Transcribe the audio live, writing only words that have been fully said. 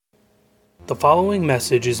The following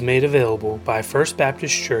message is made available by First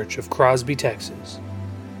Baptist Church of Crosby, Texas.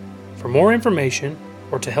 For more information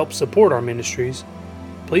or to help support our ministries,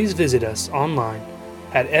 please visit us online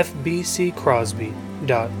at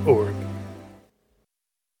fbccrosby.org.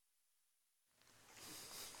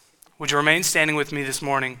 Would you remain standing with me this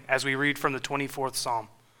morning as we read from the 24th Psalm?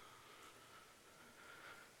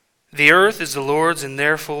 The earth is the Lord's, and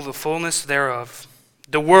therefore the fullness thereof,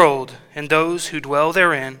 the world and those who dwell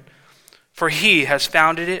therein. For he has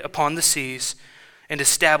founded it upon the seas and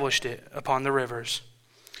established it upon the rivers.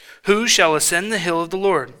 Who shall ascend the hill of the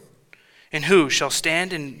Lord? And who shall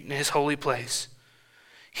stand in his holy place?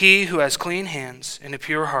 He who has clean hands and a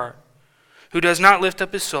pure heart, who does not lift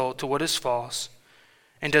up his soul to what is false,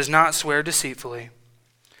 and does not swear deceitfully.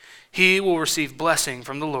 He will receive blessing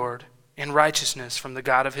from the Lord and righteousness from the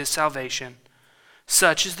God of his salvation.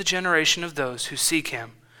 Such is the generation of those who seek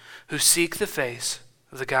him, who seek the face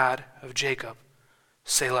of the God of Jacob.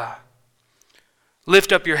 Selah.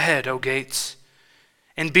 Lift up your head, O gates,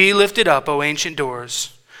 and be lifted up, O ancient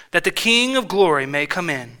doors, that the King of glory may come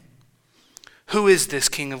in. Who is this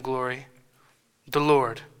King of glory? The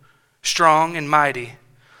Lord, strong and mighty,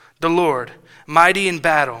 the Lord, mighty in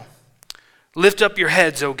battle. Lift up your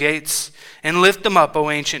heads, O gates, and lift them up, O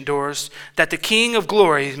ancient doors, that the King of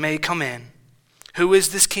glory may come in. Who is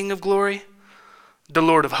this King of glory? The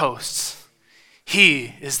Lord of hosts.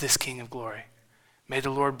 He is this King of glory. May the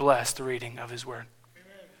Lord bless the reading of his word.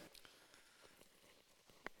 Amen.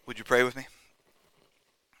 Would you pray with me?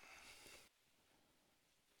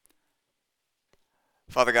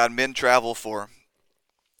 Father God, men travel for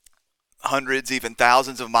hundreds, even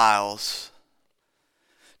thousands of miles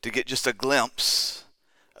to get just a glimpse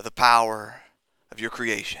of the power of your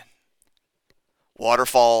creation.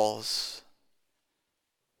 Waterfalls,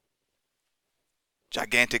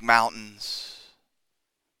 gigantic mountains,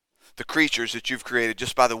 the creatures that you've created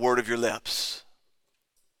just by the word of your lips.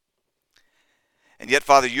 And yet,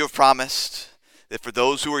 Father, you have promised that for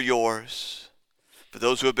those who are yours, for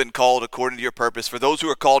those who have been called according to your purpose, for those who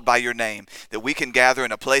are called by your name, that we can gather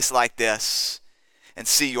in a place like this and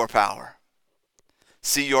see your power,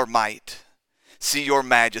 see your might, see your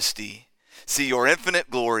majesty, see your infinite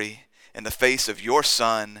glory in the face of your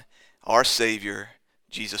Son, our Savior,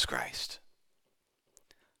 Jesus Christ.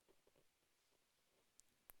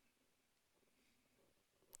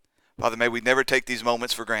 Father, may we never take these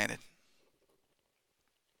moments for granted.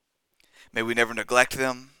 May we never neglect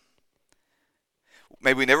them.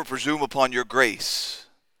 May we never presume upon your grace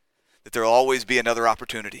that there will always be another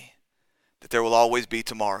opportunity, that there will always be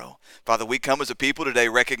tomorrow. Father, we come as a people today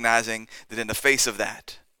recognizing that in the face of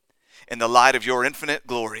that, in the light of your infinite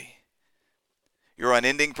glory, your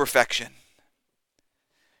unending perfection,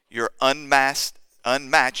 your unmatched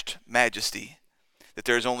majesty, that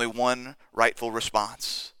there is only one rightful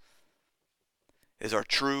response. Is our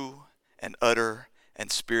true and utter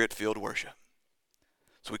and spirit-filled worship.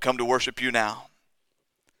 So we come to worship you now,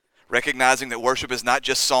 recognizing that worship is not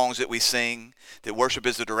just songs that we sing, that worship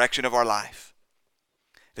is the direction of our life.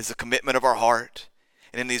 It is the commitment of our heart,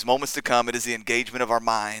 and in these moments to come, it is the engagement of our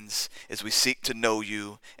minds as we seek to know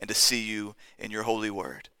you and to see you in your holy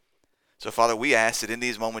word. So Father, we ask that in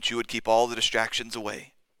these moments you would keep all the distractions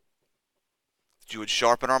away, that you would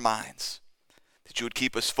sharpen our minds, that you would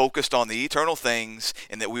keep us focused on the eternal things,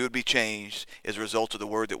 and that we would be changed as a result of the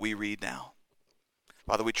word that we read now.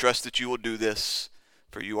 Father, we trust that you will do this,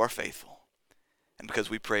 for you are faithful, and because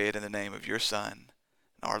we pray it in the name of your Son,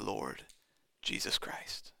 our Lord, Jesus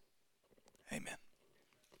Christ. Amen.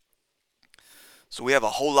 So we have a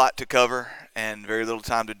whole lot to cover and very little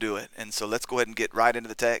time to do it, and so let's go ahead and get right into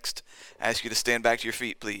the text. I ask you to stand back to your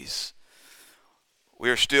feet, please. We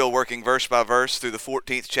are still working verse by verse through the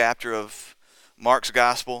 14th chapter of Mark's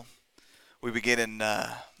Gospel. We begin in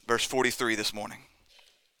verse 43 this morning.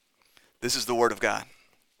 This is the word of God.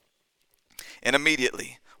 And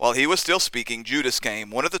immediately, while he was still speaking, Judas came,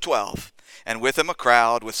 one of the 12, and with him a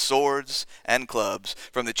crowd with swords and clubs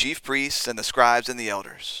from the chief priests and the scribes and the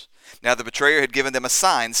elders. Now the betrayer had given them a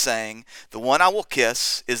sign, saying, "The one I will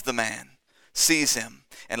kiss is the man. Seize him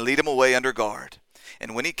and lead him away under guard."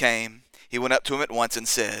 And when he came, he went up to him at once and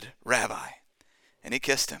said, "Rabbi." And he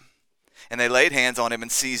kissed him. And they laid hands on him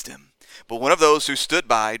and seized him. But one of those who stood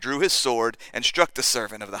by drew his sword and struck the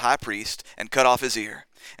servant of the high priest and cut off his ear.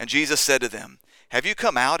 And Jesus said to them, "Have you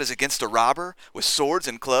come out as against a robber with swords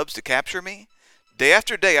and clubs to capture me? Day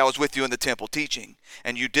after day I was with you in the temple teaching,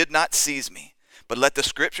 and you did not seize me. But let the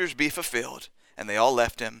scriptures be fulfilled." And they all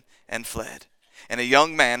left him and fled. And a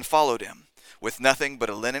young man followed him, with nothing but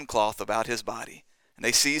a linen cloth about his body. And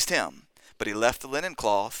they seized him, but he left the linen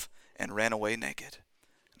cloth and ran away naked.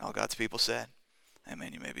 All God's people said,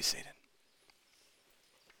 amen. You may be seated.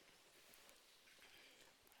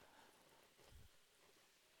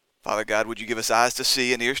 Father God, would you give us eyes to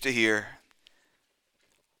see and ears to hear,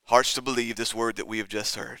 hearts to believe this word that we have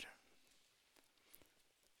just heard.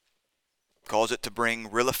 Cause it to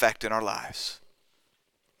bring real effect in our lives.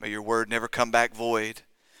 May your word never come back void.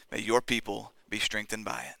 May your people be strengthened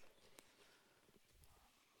by it.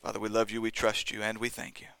 Father, we love you, we trust you, and we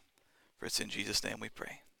thank you. For it's in Jesus' name we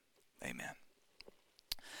pray. Amen.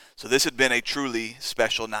 So this had been a truly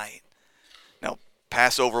special night. Now,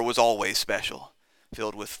 Passover was always special,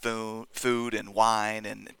 filled with food and wine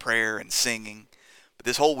and prayer and singing. But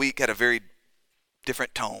this whole week had a very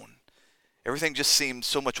different tone. Everything just seemed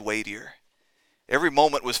so much weightier. Every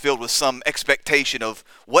moment was filled with some expectation of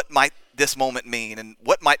what might this moment mean and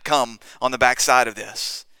what might come on the backside of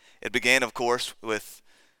this. It began, of course, with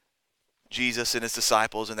Jesus and his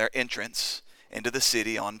disciples and their entrance into the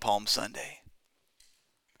city on Palm Sunday.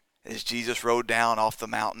 As Jesus rode down off the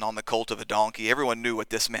mountain on the colt of a donkey, everyone knew what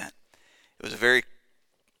this meant. It was a very,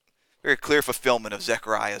 very clear fulfillment of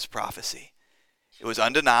Zechariah's prophecy. It was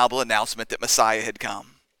undeniable announcement that Messiah had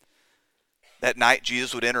come. That night,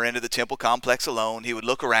 Jesus would enter into the temple complex alone. He would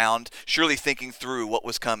look around, surely thinking through what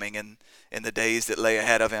was coming in the days that lay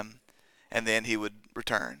ahead of him. And then he would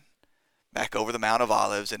return back over the Mount of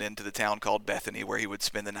Olives and into the town called Bethany, where he would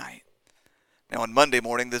spend the night. Now, on Monday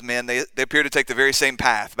morning, the men, they appeared to take the very same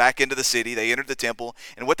path back into the city. They entered the temple,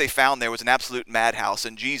 and what they found there was an absolute madhouse,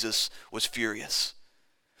 and Jesus was furious.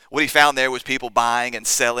 What he found there was people buying and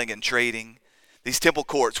selling and trading. These temple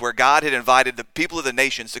courts where God had invited the people of the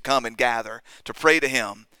nations to come and gather to pray to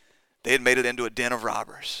him, they had made it into a den of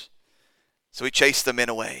robbers. So he chased the men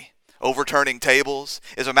away, overturning tables.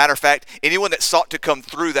 As a matter of fact, anyone that sought to come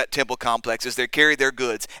through that temple complex as they carried their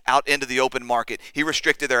goods out into the open market, he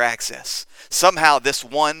restricted their access. Somehow this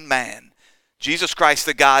one man, Jesus Christ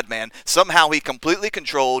the God-man, somehow he completely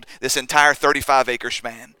controlled this entire 35-acre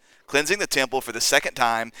span, cleansing the temple for the second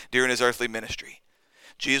time during his earthly ministry.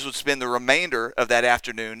 Jesus would spend the remainder of that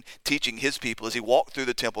afternoon teaching his people as he walked through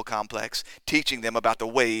the temple complex, teaching them about the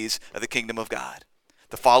ways of the kingdom of God.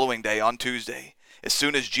 The following day, on Tuesday, as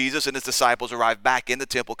soon as Jesus and his disciples arrived back in the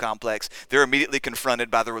temple complex, they're immediately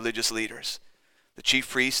confronted by the religious leaders. The chief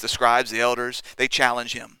priests, the scribes, the elders, they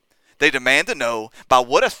challenge him. They demand to know, by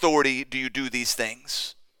what authority do you do these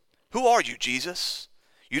things? Who are you, Jesus?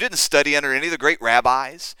 You didn't study under any of the great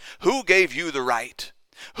rabbis. Who gave you the right?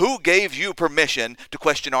 Who gave you permission to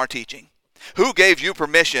question our teaching? Who gave you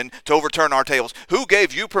permission to overturn our tables? Who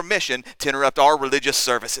gave you permission to interrupt our religious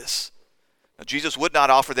services? Now, Jesus would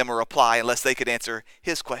not offer them a reply unless they could answer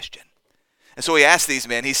his question. And so he asked these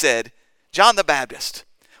men, he said, John the Baptist,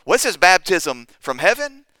 was his baptism from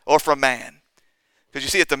heaven or from man? Because you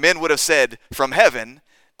see, if the men would have said from heaven,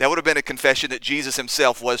 that would have been a confession that Jesus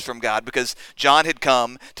himself was from God, because John had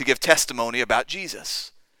come to give testimony about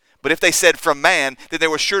Jesus. But if they said from man, then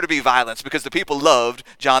there was sure to be violence, because the people loved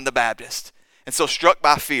John the Baptist. And so, struck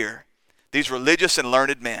by fear, these religious and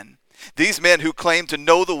learned men, these men who claimed to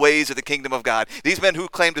know the ways of the kingdom of God, these men who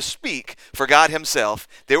claimed to speak for God himself,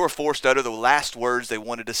 they were forced to utter the last words they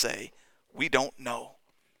wanted to say. We don't know.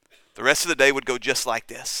 The rest of the day would go just like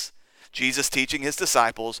this. Jesus teaching his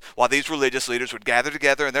disciples while these religious leaders would gather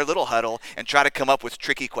together in their little huddle and try to come up with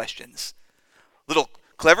tricky questions. Little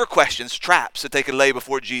clever questions, traps that they could lay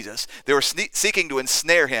before Jesus. They were seeking to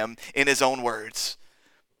ensnare him in his own words.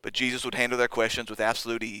 But Jesus would handle their questions with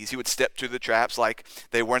absolute ease. He would step through the traps like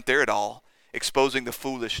they weren't there at all, exposing the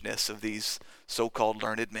foolishness of these so-called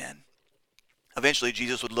learned men. Eventually,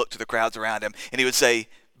 Jesus would look to the crowds around him, and he would say,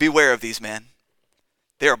 beware of these men.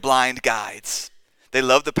 They are blind guides. They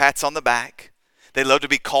love the pats on the back. They love to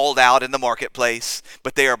be called out in the marketplace,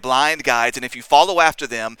 but they are blind guides, and if you follow after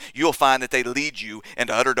them, you'll find that they lead you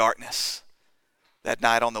into utter darkness. That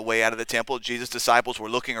night on the way out of the temple, Jesus' disciples were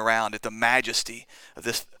looking around at the majesty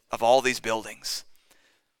of all these buildings.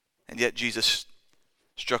 And yet Jesus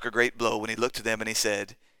struck a great blow when he looked to them and he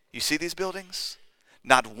said, you see these buildings?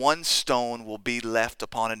 Not one stone will be left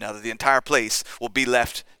upon another. The entire place will be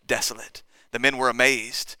left desolate. The men were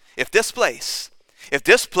amazed. If this place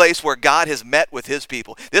where God has met with his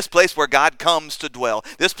people, this place where God comes to dwell,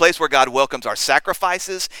 this place where God welcomes our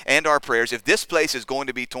sacrifices and our prayers, if this place is going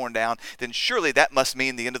to be torn down, then surely that must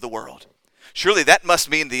mean the end of the world. Surely that must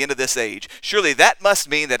mean the end of this age. Surely that must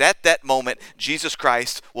mean that at that moment, Jesus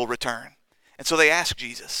Christ will return. And so they asked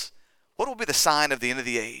Jesus, what will be the sign of the end of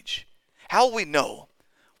the age? How will we know?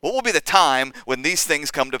 What will be the time when these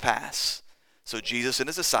things come to pass? So Jesus and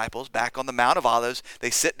his disciples, back on the Mount of Olives, they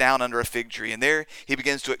sit down under a fig tree, and there he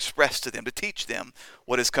begins to express to them, to teach them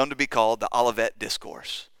what has come to be called the Olivet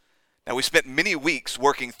Discourse. Now, we spent many weeks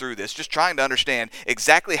working through this, just trying to understand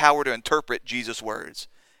exactly how we're to interpret Jesus' words.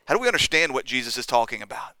 How do we understand what Jesus is talking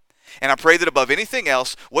about? And I pray that above anything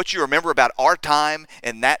else, what you remember about our time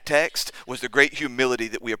in that text was the great humility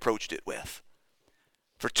that we approached it with.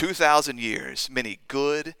 For 2,000 years, many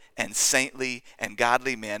good and saintly and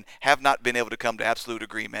godly men have not been able to come to absolute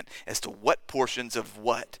agreement as to what portions of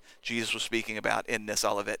what Jesus was speaking about in this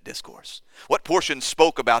Olivet Discourse. What portions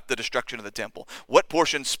spoke about the destruction of the temple? What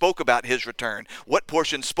portions spoke about his return? What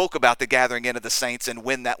portions spoke about the gathering in of the saints and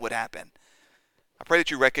when that would happen? I pray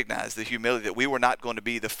that you recognize the humility that we were not going to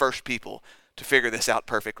be the first people to figure this out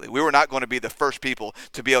perfectly. We were not going to be the first people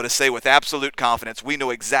to be able to say with absolute confidence, we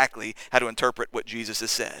know exactly how to interpret what Jesus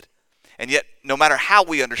has said. And yet, no matter how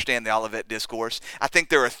we understand the Olivet Discourse, I think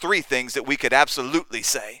there are three things that we could absolutely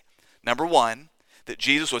say. Number one, that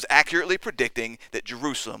Jesus was accurately predicting that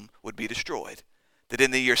Jerusalem would be destroyed. That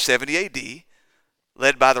in the year 70 AD,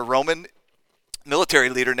 led by the Roman military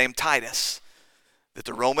leader named Titus, that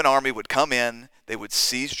the Roman army would come in, they would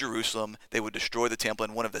seize Jerusalem, they would destroy the temple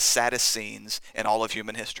in one of the saddest scenes in all of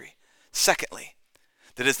human history. Secondly,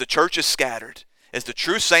 that as the church is scattered, as the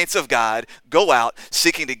true saints of God go out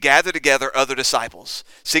seeking to gather together other disciples,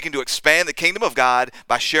 seeking to expand the kingdom of God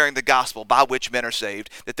by sharing the gospel by which men are saved,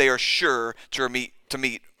 that they are sure to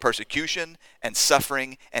meet persecution and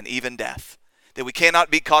suffering and even death. That we cannot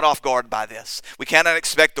be caught off guard by this. We cannot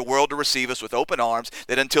expect the world to receive us with open arms,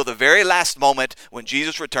 that until the very last moment when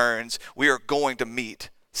Jesus returns, we are going to meet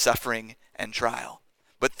suffering and trial.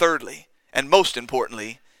 But thirdly, and most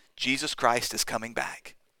importantly, Jesus Christ is coming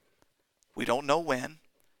back. We don't know when.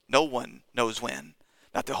 No one knows when.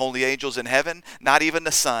 Not the holy angels in heaven, not even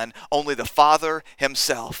the Son, only the Father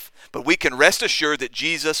himself. But we can rest assured that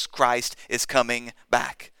Jesus Christ is coming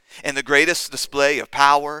back. In the greatest display of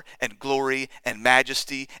power and glory and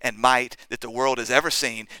majesty and might that the world has ever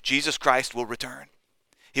seen, Jesus Christ will return.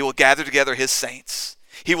 He will gather together his saints.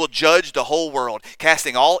 He will judge the whole world,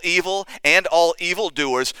 casting all evil and all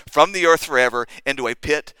evildoers from the earth forever into a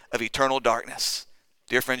pit of eternal darkness.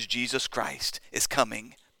 Dear friends, Jesus Christ is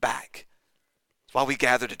coming back. That's why we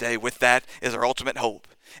gather today. With that is our ultimate hope.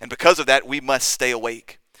 And because of that, we must stay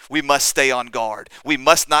awake. We must stay on guard. We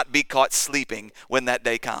must not be caught sleeping when that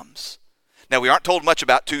day comes. Now, we aren't told much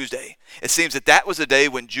about Tuesday. It seems that that was the day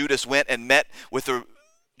when Judas went and met with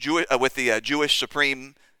the Jewish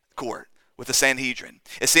Supreme Court, with the Sanhedrin.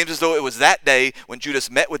 It seems as though it was that day when Judas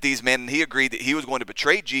met with these men and he agreed that he was going to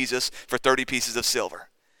betray Jesus for 30 pieces of silver.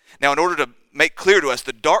 Now, in order to make clear to us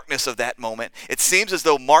the darkness of that moment, it seems as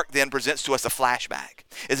though Mark then presents to us a flashback,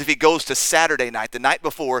 as if he goes to Saturday night, the night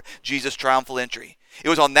before Jesus' triumphal entry. It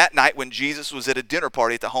was on that night when Jesus was at a dinner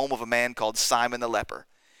party at the home of a man called Simon the leper.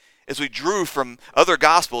 As we drew from other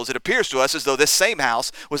Gospels, it appears to us as though this same house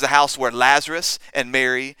was the house where Lazarus and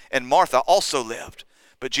Mary and Martha also lived.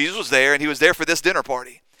 But Jesus was there, and he was there for this dinner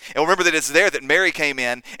party. And remember that it's there that Mary came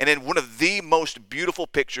in, and in one of the most beautiful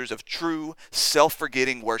pictures of true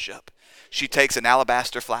self-forgetting worship, she takes an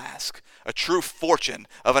alabaster flask, a true fortune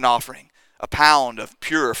of an offering, a pound of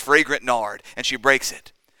pure, fragrant nard, and she breaks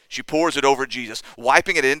it. She pours it over Jesus,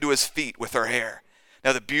 wiping it into his feet with her hair.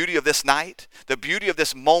 Now, the beauty of this night, the beauty of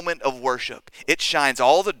this moment of worship, it shines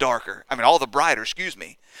all the brighter,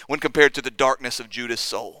 when compared to the darkness of Judas'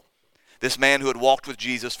 soul. This man who had walked with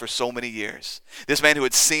Jesus for so many years, this man who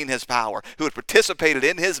had seen his power, who had participated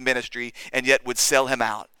in his ministry, and yet would sell him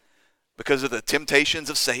out because of the temptations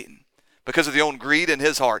of Satan, because of the own greed in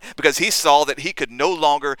his heart, because he saw that he could no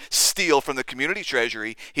longer steal from the community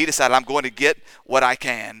treasury. He decided, I'm going to get what I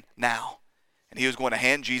can now. And he was going to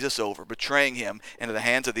hand Jesus over, betraying him into the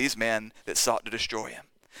hands of these men that sought to destroy him.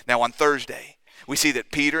 Now, on Thursday, we see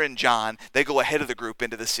that Peter and John, they go ahead of the group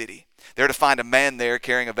into the city. They're to find a man there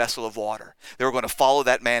carrying a vessel of water. They were going to follow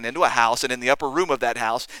that man into a house, and in the upper room of that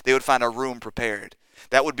house, they would find a room prepared.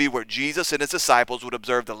 That would be where Jesus and his disciples would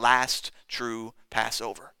observe the last true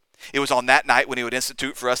Passover. It was on that night when he would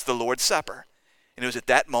institute for us the Lord's Supper. And it was at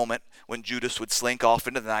that moment when Judas would slink off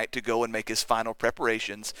into the night to go and make his final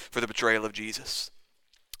preparations for the betrayal of Jesus.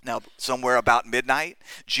 Now, somewhere about midnight,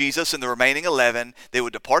 Jesus and the remaining 11, they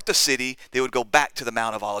would depart the city. They would go back to the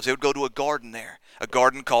Mount of Olives. They would go to a garden there, a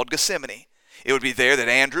garden called Gethsemane. It would be there that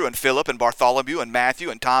Andrew and Philip and Bartholomew and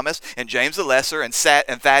Matthew and Thomas and James the Lesser and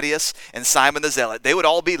Thaddeus and Simon the Zealot, they would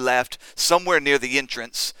all be left somewhere near the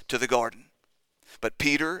entrance to the garden. But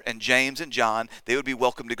Peter and James and John, they would be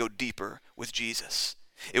welcome to go deeper with Jesus.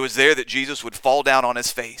 It was there that Jesus would fall down on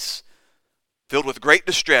his face filled with great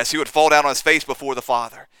distress, he would fall down on his face before the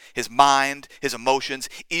Father. His mind, his emotions,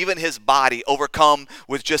 even his body overcome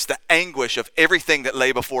with just the anguish of everything that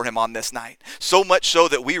lay before him on this night. So much so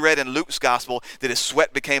that we read in Luke's gospel that his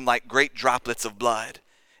sweat became like great droplets of blood.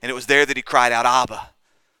 And it was there that he cried out, Abba,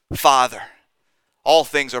 Father, all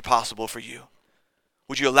things are possible for you.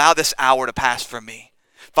 Would you allow this hour to pass from me?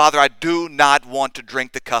 Father, I do not want to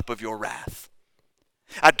drink the cup of your wrath.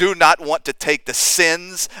 I do not want to take the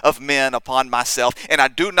sins of men upon myself, and I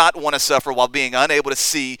do not want to suffer while being unable to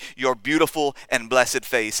see your beautiful and blessed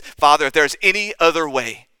face. Father, if there's any other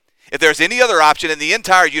way, if there's any other option in the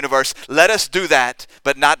entire universe, let us do that,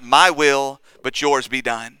 but not my will, but yours be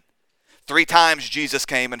done. 3 times Jesus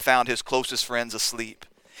came and found his closest friends asleep.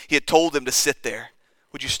 He had told them to sit there.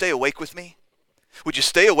 Would you stay awake with me? Would you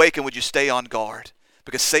stay awake and would you stay on guard?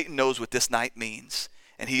 Because Satan knows what this night means,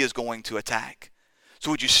 and he is going to attack. So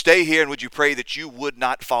would you stay here and would you pray that you would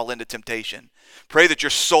not fall into temptation? Pray that your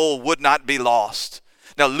soul would not be lost.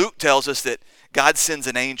 Now Luke tells us that God sends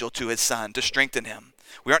an angel to his son to strengthen him.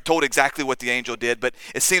 We aren't told exactly what the angel did, but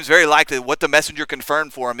it seems very likely that what the messenger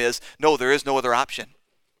confirmed for him is, no, there is no other option.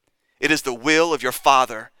 It is the will of your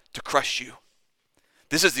Father to crush you.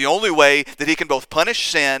 This is the only way that he can both punish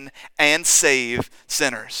sin and save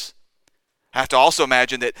sinners. I have to also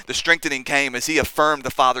imagine that the strengthening came as he affirmed the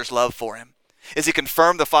Father's love for him, as he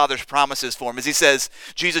confirmed the Father's promises for him, as he says,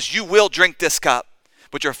 Jesus, you will drink this cup,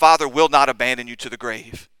 but your Father will not abandon you to the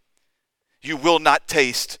grave. You will not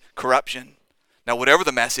taste corruption. Now, whatever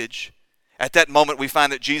the message, at that moment we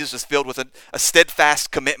find that Jesus is filled with a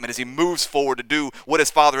steadfast commitment as he moves forward to do what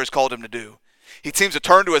his Father has called him to do. He seems to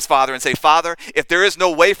turn to his Father and say, Father, if there is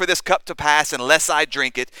no way for this cup to pass unless I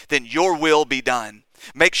drink it, then your will be done.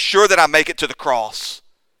 Make sure that I make it to the cross.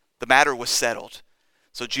 The matter was settled.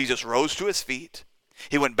 So Jesus rose to his feet.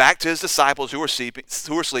 He went back to his disciples who were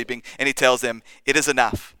sleeping, and he tells them, it is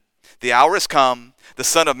enough. The hour has come. The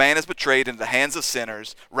Son of Man is betrayed into the hands of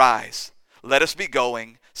sinners. Rise. Let us be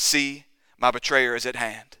going. See, my betrayer is at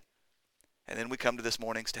hand. And then we come to this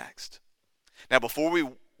morning's text. Now, before we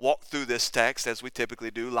walk through this text, as we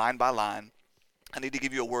typically do, line by line, I need to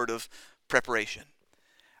give you a word of preparation.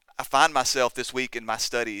 I find myself this week in my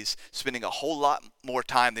studies spending a whole lot more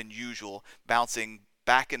time than usual bouncing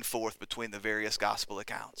back and forth between the various gospel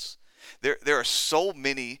accounts. There are so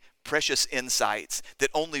many precious insights that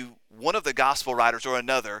only one of the gospel writers or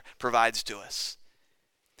another provides to us.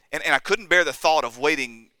 And I couldn't bear the thought of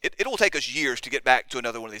waiting. It will take us years to get back to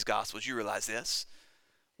another one of these gospels. You realize this.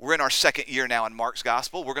 We're in our 2nd year now in Mark's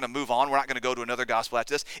gospel. We're going to move on. We're not going to go to another gospel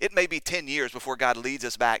after this. It may be 10 years before God leads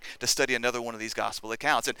us back to study another one of these gospel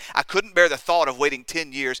accounts. And I couldn't bear the thought of waiting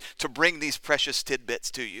 10 years to bring these precious tidbits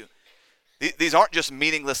to you. These aren't just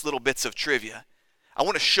meaningless little bits of trivia. I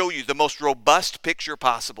want to show you the most robust picture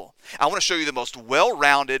possible. I want to show you the most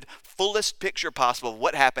well-rounded, fullest picture possible of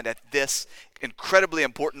what happened at this incredibly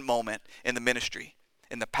important moment in the ministry,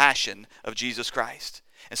 in the passion of Jesus Christ.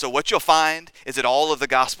 And so what you'll find is that all of the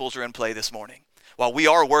Gospels are in play this morning. While we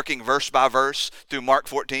are working verse by verse through Mark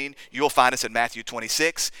 14, you'll find us in Matthew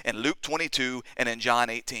 26, and Luke 22, and in John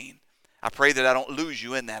 18. I pray that I don't lose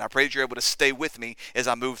you in that. I pray that you're able to stay with me as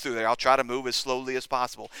I move through there. I'll try to move as slowly as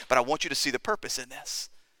possible, but I want you to see the purpose in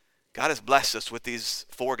this. God has blessed us with these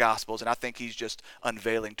 4 Gospels, and I think he's just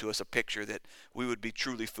unveiling to us a picture that we would be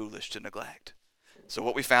truly foolish to neglect. So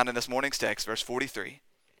what we found in this morning's text, verse 43,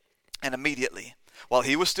 and immediately, while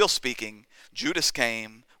he was still speaking, Judas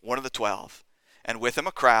came, one of the 12, and with him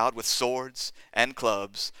a crowd with swords and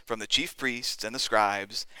clubs from the chief priests and the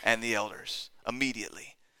scribes and the elders.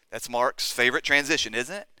 Immediately. That's Mark's favorite transition,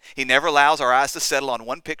 isn't it? He never allows our eyes to settle on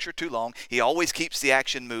one picture too long. He always keeps the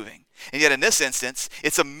action moving. And yet in this instance,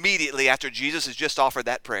 it's immediately after Jesus has just offered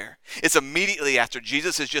that prayer. It's immediately after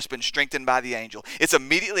Jesus has just been strengthened by the angel. It's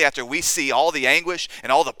immediately after we see all the anguish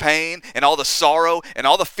and all the pain and all the sorrow and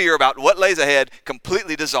all the fear about what lays ahead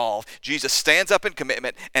completely dissolve. Jesus stands up in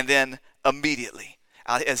commitment, and then immediately,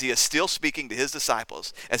 as he is still speaking to his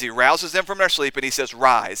disciples, as he rouses them from their sleep and he says,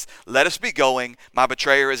 rise, let us be going, my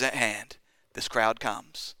betrayer is at hand. This crowd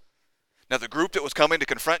comes. Now the group that was coming to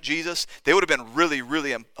confront Jesus, they would have been really,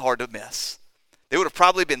 really hard to miss. They would have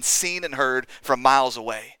probably been seen and heard from miles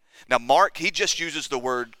away. Now Mark, he just uses the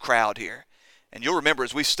word crowd here. And you'll remember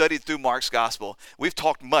as we studied through Mark's gospel, we've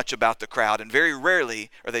talked much about the crowd, and very rarely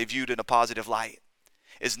are they viewed in a positive light.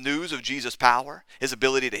 Is news of Jesus' power, his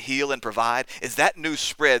ability to heal and provide, is that news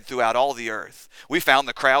spread throughout all the earth? We found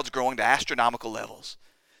the crowds growing to astronomical levels.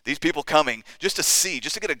 These people coming just to see,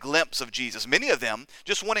 just to get a glimpse of Jesus. Many of them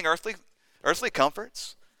just wanting earthly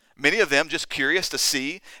comforts. Many of them just curious to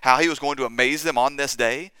see how he was going to amaze them on this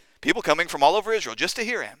day. People coming from all over Israel just to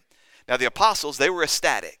hear him. Now the apostles, they were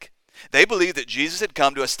ecstatic. They believed that Jesus had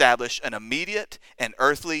come to establish an immediate and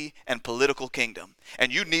earthly and political kingdom.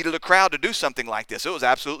 And you needed a crowd to do something like this. It was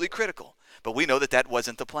absolutely critical. But we know that that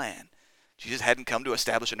wasn't the plan. Jesus hadn't come to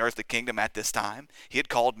establish an earthly kingdom at this time. He had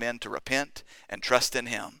called men to repent and trust in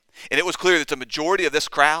him. And it was clear that the majority of this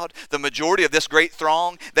crowd, the majority of this great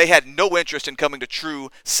throng, they had no interest in coming to true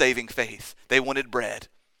saving faith. They wanted bread.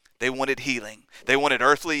 They wanted healing. They wanted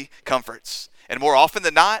earthly comforts. And more often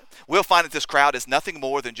than not, we'll find that this crowd is nothing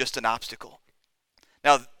more than just an obstacle.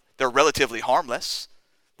 Now, they're relatively harmless.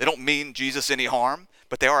 They don't mean Jesus any harm,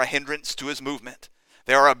 but they are a hindrance to his movement.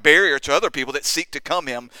 They are a barrier to other people that seek to come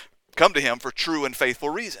to him for true and faithful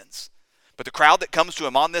reasons. But the crowd that comes to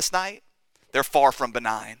him on this night, they're far from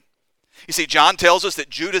benign. You see, John tells us that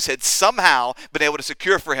Judas had somehow been able to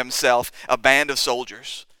secure for himself a band of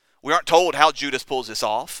soldiers. We aren't told how Judas pulls this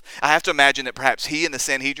off. I have to imagine that perhaps he and the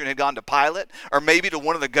Sanhedrin had gone to Pilate, or maybe to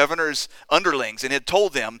one of the governor's underlings, and had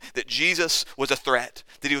told them that Jesus was a threat,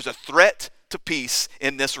 that he was a threat to peace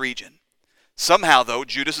in this region. Somehow, though,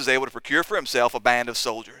 Judas is able to procure for himself a band of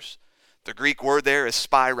soldiers. The Greek word there is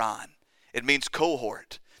spiron. It means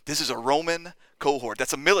cohort. This is a Roman cohort.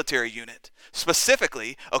 That's a military unit.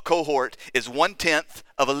 Specifically, a cohort is 1/10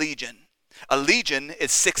 of a legion. A legion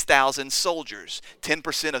is 6,000 soldiers.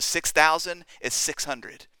 10% of 6,000 is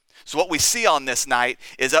 600. So what we see on this night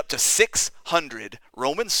is up to 600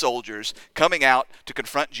 Roman soldiers coming out to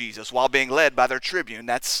confront Jesus while being led by their tribune.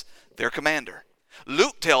 That's their commander.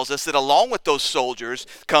 Luke tells us that along with those soldiers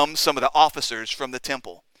come some of the officers from the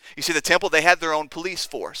temple. You see, the temple, they had their own police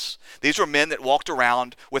force. These were men that walked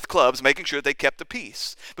around with clubs, making sure they kept the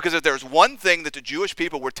peace. Because if there was one thing that the Jewish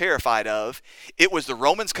people were terrified of, it was the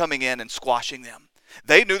Romans coming in and squashing them.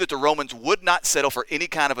 They knew that the Romans would not settle for any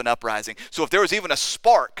kind of an uprising. So if there was even a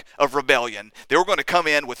spark of rebellion, they were going to come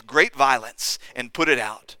in with great violence and put it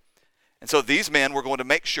out. And so these men were going to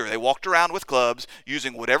make sure they walked around with clubs,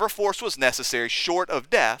 using whatever force was necessary short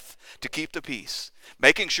of death to keep the peace,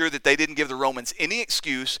 making sure that they didn't give the Romans any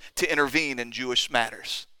excuse to intervene in Jewish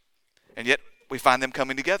matters. And yet we find them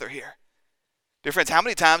coming together here. Dear friends, how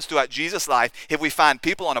many times throughout Jesus' life have we find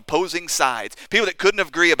people on opposing sides, people that couldn't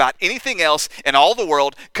agree about anything else in all the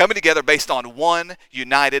world, coming together based on one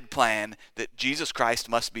united plan that Jesus Christ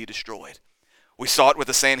must be destroyed? We saw it with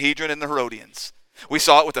the Sanhedrin and the Herodians. We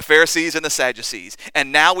saw it with the Pharisees and the Sadducees.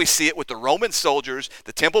 And now we see it with the Roman soldiers,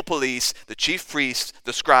 the temple police, the chief priests,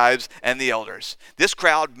 the scribes, and the elders. This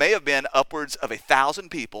crowd may have been upwards of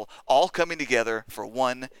 1,000 people, all coming together for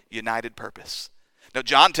one united purpose. Now,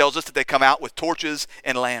 John tells us that they come out with torches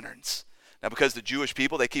and lanterns. Now, because the Jewish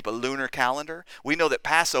people, they keep a lunar calendar, we know that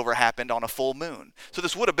Passover happened on a full moon. So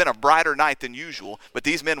this would have been a brighter night than usual, but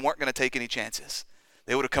these men weren't going to take any chances.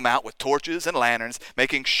 They would have come out with torches and lanterns,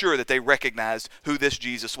 making sure that they recognized who this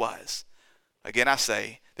Jesus was. Again, I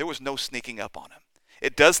say, there was no sneaking up on him.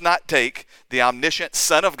 It does not take the omniscient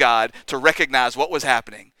Son of God to recognize what was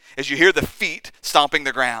happening. As you hear the feet stomping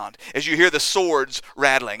the ground, as you hear the swords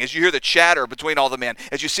rattling, as you hear the chatter between all the men,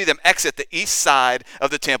 as you see them exit the east side of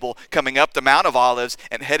the temple, coming up the Mount of Olives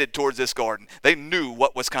and headed towards this garden, they knew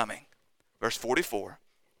what was coming. Verse 44,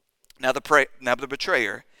 Now the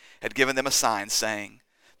betrayer had given them a sign, saying,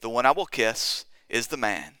 "The one I will kiss is the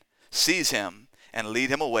man. Seize him and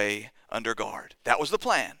lead him away under guard." That was the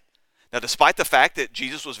plan. Now, despite the fact that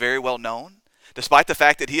Jesus was very well known, despite the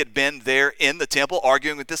fact that he had been there in the temple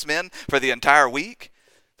arguing with this man for the entire week,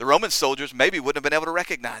 the Roman soldiers maybe wouldn't have been able to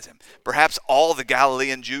recognize him. Perhaps all the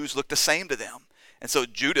Galilean Jews looked the same to them. And so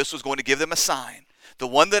Judas was going to give them a sign. The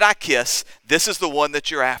one that I kiss, this is the one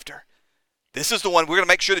that you're after. This is the one. We're going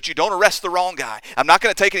to make sure that you don't arrest the wrong guy. I'm not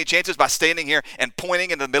going to take any chances by standing here and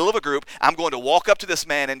pointing in the middle of a group. I'm going to walk up to this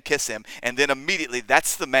man and kiss him. And then immediately,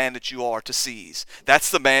 that's the man that you are to seize. That's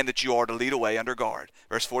the man that you are to lead away under guard.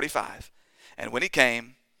 Verse 45. And when he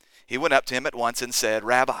came, he went up to him at once and said,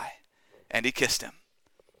 "Rabbi," and he kissed him.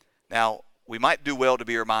 Now, we might do well to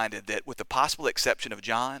be reminded that with the possible exception of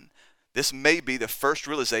John, this may be the first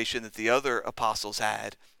realization that the other apostles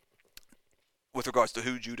had with regards to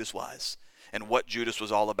who Judas was and what Judas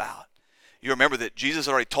was all about. You remember that Jesus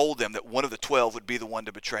already told them that one of the 12 would be the one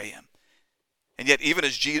to betray him. And yet, even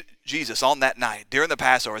as Jesus on that night, during the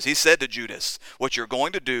Passover, as he said to Judas, "What you're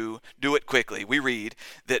going to do it quickly." We read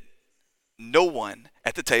that no one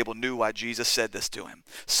at the table knew why Jesus said this to him.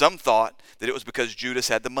 Some thought that it was because Judas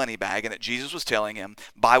had the money bag and that Jesus was telling him,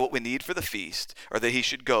 "Buy what we need for the feast," or that he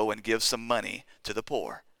should go and give some money to the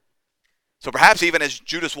poor. So perhaps even as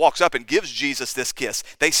Judas walks up and gives Jesus this kiss,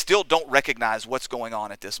 they still don't recognize what's going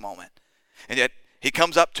on at this moment. And yet he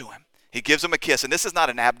comes up to him. He gives him a kiss. And this is not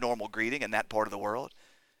an abnormal greeting in that part of the world.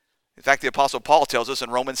 In fact, the Apostle Paul tells us in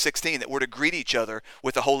Romans 16 that we're to greet each other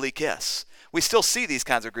with a holy kiss. We still see these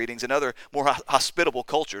kinds of greetings in other more hospitable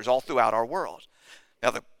cultures all throughout our world. Now,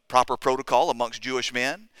 the proper protocol amongst Jewish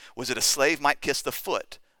men was that a slave might kiss the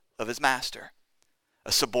foot of his master.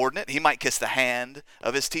 A subordinate, he might kiss the hand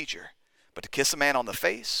of his teacher. But to kiss a man on the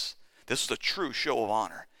face, this was a true show of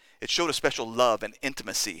honor. It showed a special love and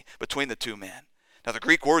intimacy between the two men. Now, the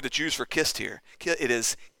Greek word that's used for kissed here, it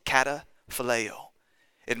is kataphileo.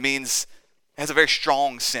 It means, it has a very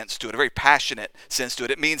strong sense to it, a very passionate sense to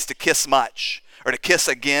it. It means to kiss much, or to kiss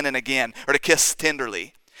again and again, or to kiss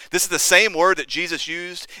tenderly. This is the same word that Jesus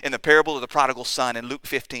used in the parable of the prodigal son in Luke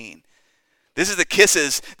 15. This is the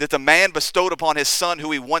kisses that the man bestowed upon his son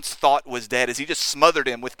who he once thought was dead, as he just smothered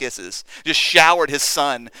him with kisses, just showered his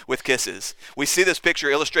son with kisses. We see this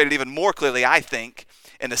picture illustrated even more clearly, I think,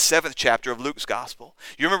 in the 7th chapter of Luke's gospel.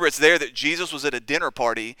 You remember it's there that Jesus was at a dinner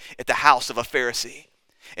party at the house of a Pharisee.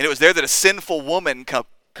 And it was there that a sinful woman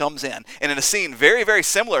comes in. And in a scene very, very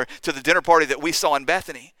similar to the dinner party that we saw in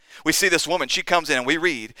Bethany, we see this woman. She comes in and we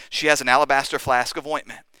read, she has an alabaster flask of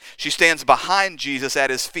ointment. She stands behind Jesus at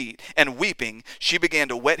his feet, and weeping, she began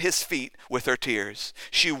to wet his feet with her tears.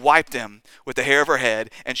 She wiped them with the hair of her head,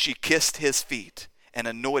 and she kissed his feet and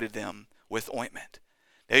anointed them with ointment.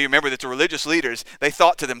 Now you remember that the religious leaders, they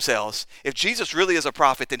thought to themselves, if Jesus really is a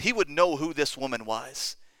prophet, then he would know who this woman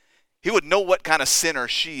was. He would know what kind of sinner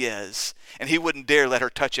she is, and he wouldn't dare let her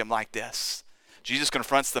touch him like this. Jesus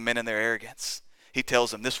confronts the men in their arrogance. He tells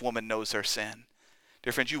them this woman knows her sin.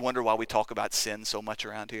 Dear friends, you wonder why we talk about sin so much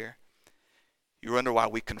around here? You wonder why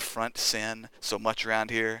we confront sin so much around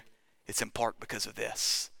here? It's in part because of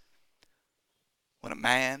this. When a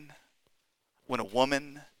man, when a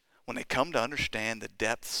woman, when they come to understand the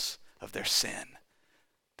depths of their sin,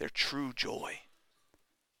 their true joy,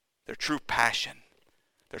 their true passion,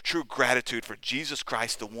 their true gratitude for Jesus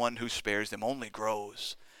Christ, the one who spares them, only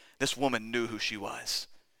grows. This woman knew who she was,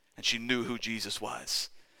 and she knew who Jesus was.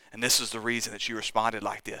 And this is the reason that she responded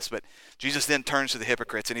like this. But Jesus then turns to the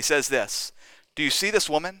hypocrites, and he says this, do you see this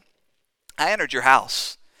woman? I entered your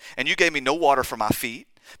house, and you gave me no water for my feet,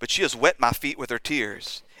 but she has wet my feet with her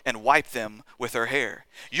tears and wiped them with her hair.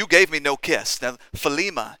 You gave me no kiss. Now,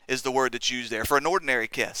 philema is the word that's used there for an ordinary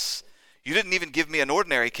kiss. You didn't even give me an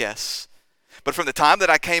ordinary kiss. But from the time that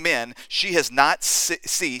I came in, she has not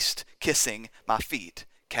ceased kissing my feet.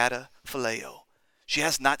 Kataphileo. She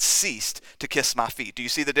has not ceased to kiss my feet. Do you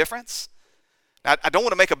see the difference? Now, I don't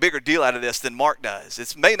want to make a bigger deal out of this than Mark does.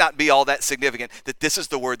 It may not be all that significant that this is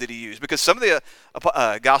the word that he used, because some of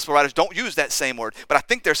the gospel writers don't use that same word, but I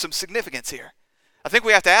think there's some significance here. I think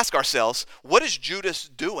we have to ask ourselves, what is Judas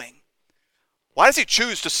doing? Why does he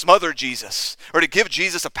choose to smother Jesus or to give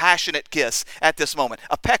Jesus a passionate kiss at this moment?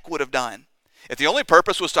 A peck would have done. If the only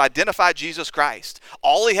purpose was to identify Jesus Christ,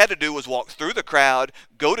 all he had to do was walk through the crowd,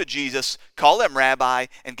 go to Jesus, call him rabbi,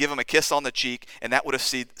 and give him a kiss on the cheek, and that would have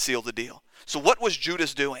sealed the deal. So what was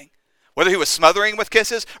Judas doing? Whether he was smothering with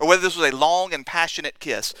kisses or whether this was a long and passionate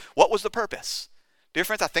kiss, what was the purpose? Dear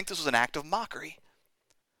friends, I think this was an act of mockery.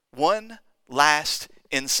 One last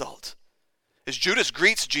insult. As Judas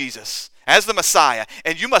greets Jesus as the Messiah,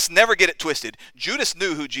 and you must never get it twisted, Judas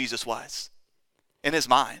knew who Jesus was in his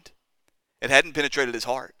mind. It hadn't penetrated his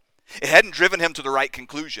heart. It hadn't driven him to the right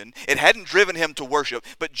conclusion. It hadn't driven him to worship.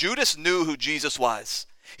 But Judas knew who Jesus was.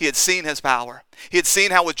 He had seen his power. He had seen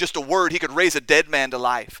how with just a word he could raise a dead man to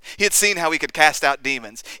life. He had seen how he could cast out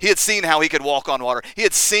demons. He had seen how he could walk on water. He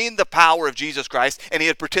had seen the power of Jesus Christ, and he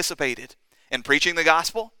had participated in preaching the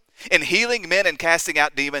gospel, in healing men and casting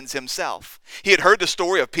out demons himself. He had heard the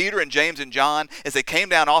story of Peter and James and John as they came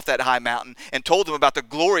down off that high mountain and told them about the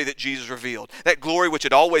glory that Jesus revealed, that glory which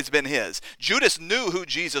had always been his. Judas knew who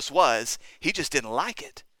Jesus was. He just didn't like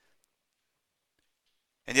it.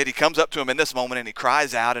 And yet he comes up to him in this moment and he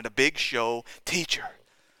cries out in a big show, "Teacher,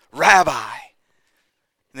 Rabbi."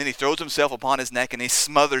 And then he throws himself upon his neck and he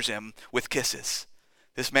smothers him with kisses.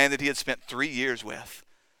 This man that he had spent 3 years with,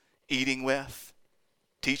 eating with,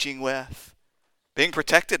 teaching with, being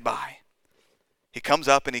protected by. He comes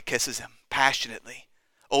up and he kisses him passionately.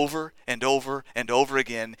 Over and over and over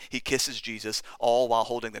again, he kisses Jesus, all while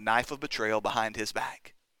holding the knife of betrayal behind his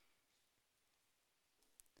back.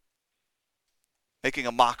 Making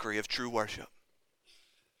a mockery of true worship.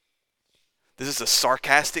 This is a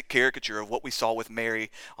sarcastic caricature of what we saw with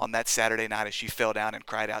Mary on that Saturday night as she fell down and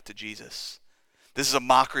cried out to Jesus. This is a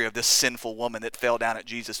mockery of this sinful woman that fell down at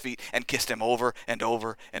Jesus' feet and kissed him over and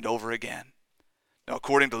over and over again. Now,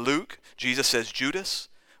 according to Luke, Jesus says, "Judas,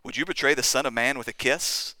 would you betray the Son of Man with a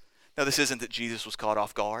kiss?" Now, this isn't that Jesus was caught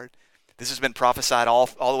off guard. This has been prophesied all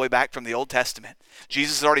the way back from the Old Testament.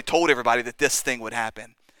 Jesus has already told everybody that this thing would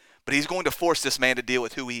happen. But he's going to force this man to deal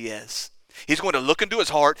with who he is. He's going to look into his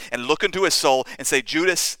heart and look into his soul and say,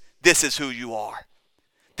 Judas, this is who you are.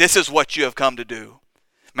 This is what you have come to do.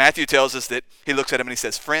 Matthew tells us that he looks at him and he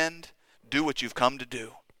says, friend, do what you've come to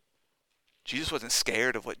do. Jesus wasn't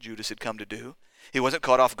scared of what Judas had come to do. He wasn't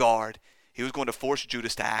caught off guard. He was going to force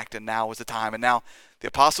Judas to act, and now was the time. And now the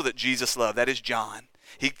apostle that Jesus loved, that is John,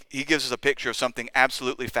 he gives us a picture of something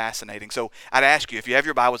absolutely fascinating. So I'd ask you, if you have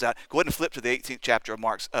your Bibles out, go ahead and flip to the 18th chapter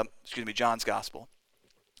of John's Gospel.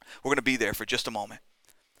 We're going to be there for just a moment.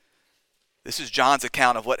 This is John's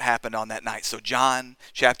account of what happened on that night. So John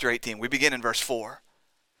chapter 18, we begin in verse 4.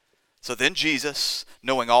 So then Jesus,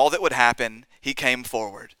 knowing all that would happen, he came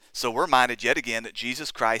forward. So we're reminded yet again that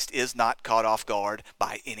Jesus Christ is not caught off guard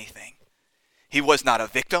by anything. He was not a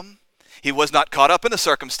victim. He was not caught up in the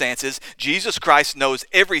circumstances. Jesus Christ knows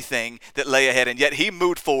everything that lay ahead, and yet he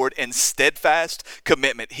moved forward in steadfast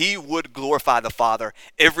commitment. He would glorify the Father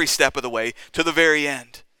every step of the way to the very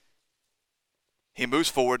end. He moves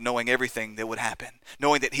forward knowing everything that would happen,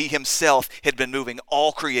 knowing that he himself had been moving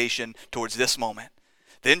all creation towards this moment.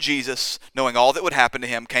 Then Jesus, knowing all that would happen to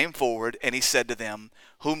him, came forward, and he said to them,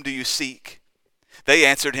 whom do you seek? They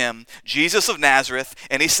answered him, Jesus of Nazareth,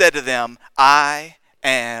 and he said to them, I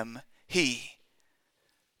am he.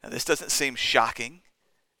 Now this doesn't seem shocking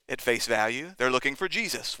at face value. They're looking for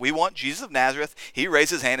Jesus. We want Jesus of Nazareth. He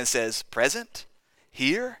raises his hand and says, present,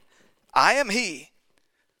 here, I am he.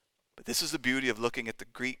 But this is the beauty of looking at the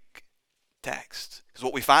Greek text. Because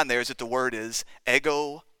what we find there is that the word is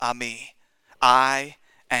ego eimi. I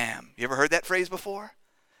am. You ever heard that phrase before?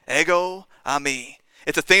 Ego eimi.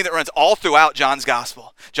 It's a theme that runs all throughout John's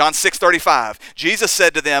gospel. John 6:35. Jesus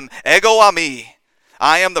said to them, ego eimi.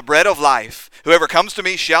 I am the bread of life. Whoever comes to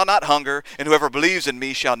me shall not hunger, and whoever believes in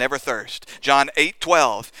me shall never thirst. John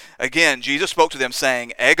 8:12. Again, Jesus spoke to them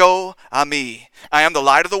saying, ego eimi. I am the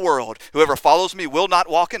light of the world. Whoever follows me will not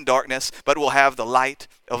walk in darkness, but will have the light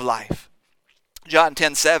of life. John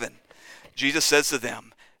 10:7. Jesus says to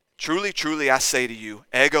them, truly, truly, I say to you,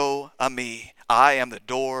 ego eimi. I am the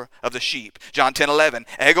door of the sheep. John 10:11.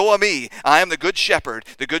 Ego eimi. I am the good shepherd.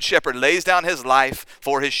 The good shepherd lays down his life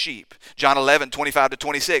for his sheep. John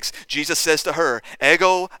 11:25-26. Jesus says to her,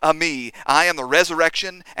 ego eimi. I am the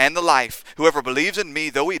resurrection and the life. Whoever believes in me,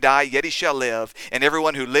 though he die, yet he shall live. And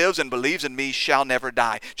everyone who lives and believes in me shall never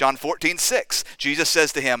die. John 14:6. Jesus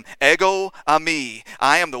says to him, ego eimi.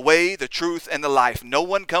 I am the way, the truth, and the life. No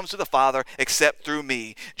one comes to the Father except through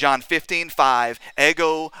me. John 15:5.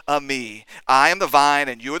 Ego eimi. I am the vine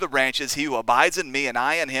and you are the branches. He who abides in me and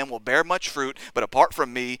I in him will bear much fruit, but apart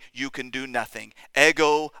from me you can do nothing.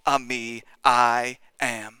 Ego eimi. I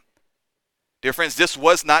am. Dear friends, this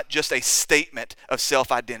was not just a statement of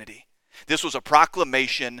self-identity. This was a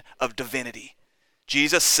proclamation of divinity.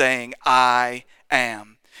 Jesus saying, I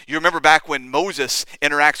am. You remember back when Moses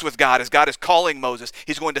interacts with God, as God is calling Moses,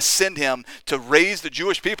 he's going to send him to raise the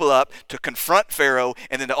Jewish people up, to confront Pharaoh,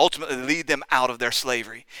 and then to ultimately lead them out of their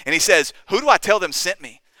slavery. And he says, who do I tell them sent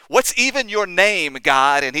me? What's even your name,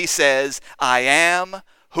 God? And he says, I am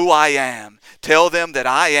who I am. Tell them that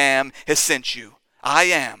I am has sent you. I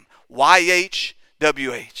am.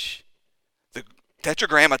 YHWH. The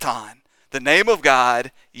Tetragrammaton. The name of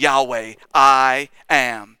God, Yahweh. I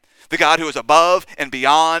am. The God who is above and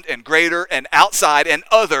beyond and greater and outside and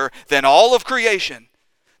other than all of creation.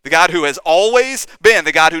 The God who has always been,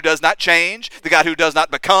 the God who does not change, the God who does not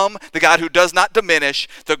become, the God who does not diminish.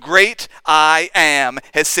 The great I am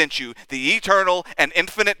has sent you. The eternal and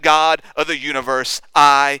infinite God of the universe,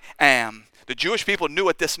 I am. The Jewish people knew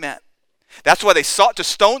what this meant. That's why they sought to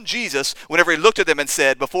stone Jesus whenever he looked at them and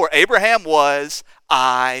said, before Abraham was,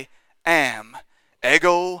 I am.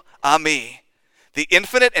 Ego eimi. The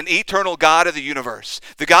infinite and eternal God of the universe,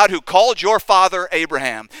 the God who called your father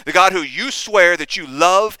Abraham, the God who you swear that you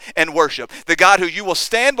love and worship, the God who you will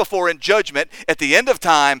stand before in judgment at the end of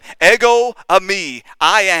time, ego eimi,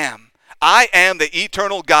 I am. I am the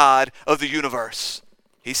eternal God of the universe.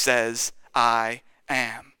 He says, I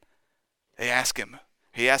am. He asked them,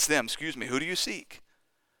 who do you seek?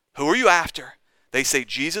 Who are you after? They say,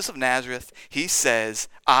 Jesus of Nazareth. He says,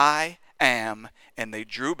 I am. And they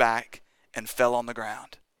drew back and fell on the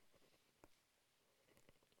ground.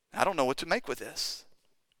 I don't know what to make with this.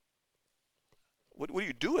 What do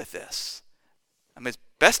you do with this? I mean, as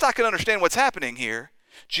best I can understand what's happening here,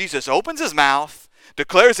 Jesus opens his mouth,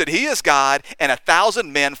 declares that he is God, and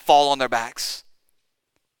 1,000 men fall on their backs.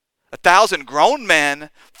 1,000 grown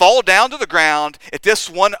men fall down to the ground at this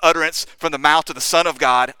one utterance from the mouth of the Son of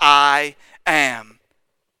God, I am.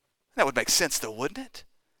 That would make sense though, wouldn't it?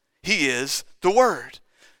 He is the Word.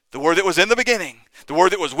 The Word that was in the beginning. The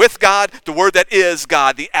Word that was with God, the Word that is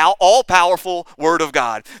God, the all-powerful Word of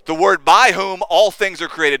God. The Word by whom all things are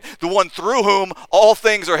created, the one through whom all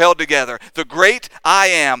things are held together. The great I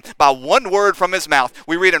Am, by one word from his mouth.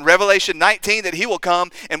 We read in Revelation 19 that he will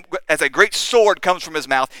come, and as a great sword comes from his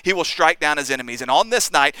mouth, he will strike down his enemies. And on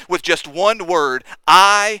this night, with just one word,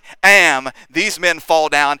 I am, these men fall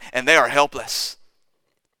down and they are helpless.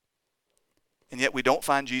 And yet we don't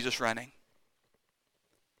find Jesus running.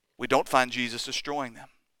 We don't find Jesus destroying them.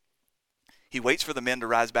 He waits for the men to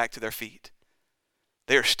rise back to their feet.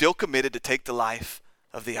 They are still committed to take the life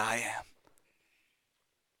of the I Am.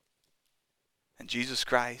 And Jesus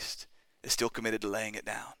Christ is still committed to laying it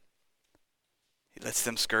down. He lets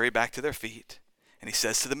them scurry back to their feet, and he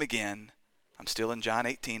says to them again, I'm still in John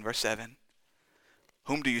 18, verse 7,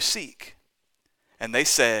 whom do you seek? And they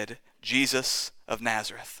said, Jesus of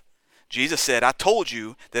Nazareth. Jesus said, I told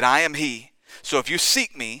you that I am he. So if you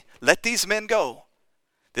seek me, let these men go.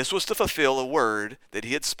 This was to fulfill a word that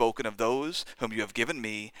he had spoken of those whom you have given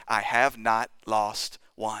me. I have not lost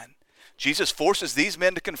one. Jesus forces these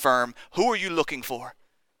men to confirm, who are you looking for?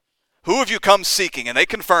 Who have you come seeking? And they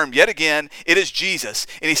confirm yet again, it is Jesus.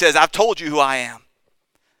 And he says, I've told you who I am.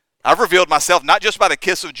 I've revealed myself not just by the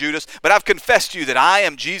kiss of Judas, but I've confessed to you that I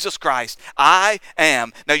am Jesus Christ. I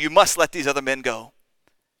am. Now you must let these other men go.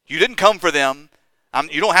 You didn't come for them.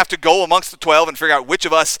 You don't have to go amongst the 12 and figure out which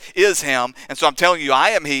of us is him. And so I'm telling you, I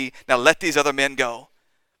am he. Now let these other men go.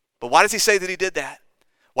 But why does he say that he did that?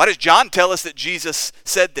 Why does John tell us that Jesus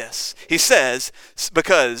said this? He says,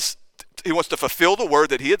 because he wants to fulfill the word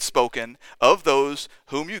that he had spoken, of those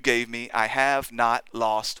whom you gave me, I have not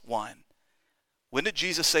lost one. When did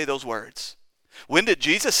Jesus say those words? When did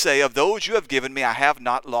Jesus say, of those you have given me, I have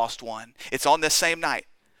not lost one? It's on this same night.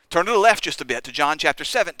 Turn to the left just a bit to John chapter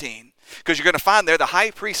 17, because you're going to find there the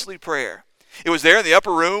high priestly prayer. It was there in the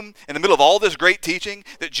upper room, in the middle of all this great teaching,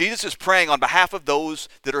 that Jesus is praying on behalf of those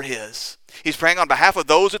that are his. He's praying on behalf of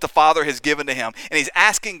those that the Father has given to him, and he's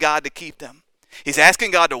asking God to keep them. He's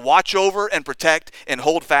asking God to watch over and protect and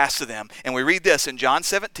hold fast to them. And we read this in John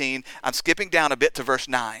 17. I'm skipping down a bit to verse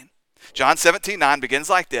 9. John 17:9 begins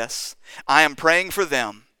like this. I am praying for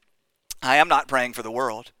them. I am not praying for the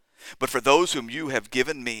world, but for those whom you have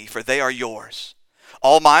given me, for they are yours.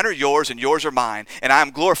 All mine are yours, and yours are mine, and I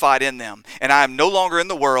am glorified in them. And I am no longer in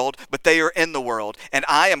the world, but they are in the world, and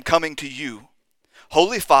I am coming to you.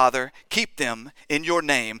 Holy Father, keep them in your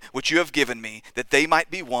name, which you have given me, that they might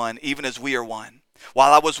be one, even as we are one.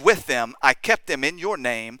 While I was with them, I kept them in your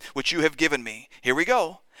name, which you have given me. Here we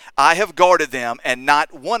go. I have guarded them, and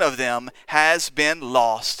not one of them has been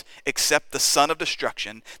lost, except the son of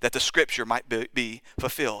destruction, that the scripture might be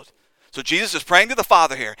fulfilled. So Jesus is praying to the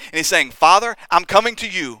Father here, and he's saying, Father, I'm coming to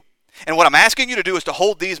you. And what I'm asking you to do is to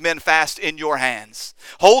hold these men fast in your hands.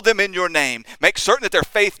 Hold them in your name. Make certain that their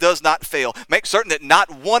faith does not fail. Make certain that not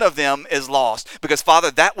one of them is lost. Because, Father,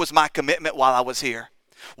 that was my commitment while I was here.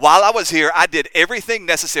 While I was here, I did everything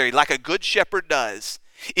necessary, like a good shepherd does.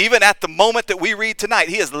 Even at the moment that we read tonight,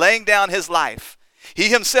 he is laying down his life. He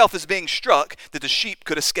himself is being struck that the sheep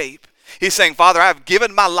could escape. He's saying, Father, I've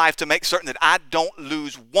given my life to make certain that I don't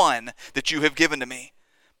lose one that you have given to me.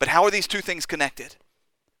 But how are these two things connected?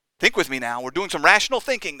 Think with me now. We're doing some rational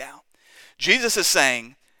thinking now. Jesus is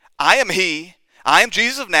saying, I am he. I am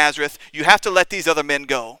Jesus of Nazareth. You have to let these other men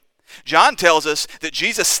go. John tells us that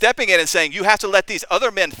Jesus stepping in and saying, you have to let these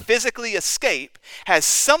other men physically escape, has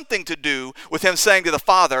something to do with him saying to the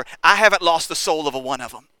Father, I haven't lost the soul of a one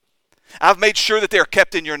of them. I've made sure that they're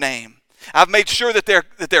kept in your name. I've made sure that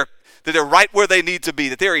they're right where they need to be,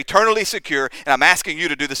 that they're eternally secure, and I'm asking you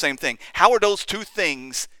to do the same thing. How are those two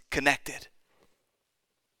things connected?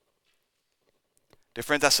 Dear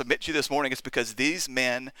friends, I submit to you this morning, it's because these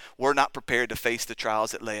men were not prepared to face the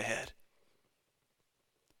trials that lay ahead.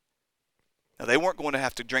 Now, they weren't going to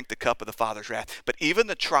have to drink the cup of the Father's wrath, but even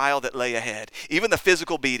the trial that lay ahead, even the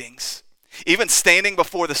physical beatings, even standing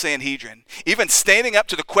before the Sanhedrin, even standing up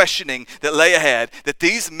to the questioning that lay ahead, that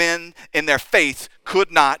these men in their faith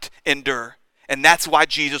could not endure. And that's why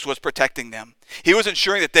Jesus was protecting them. He was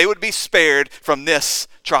ensuring that they would be spared from this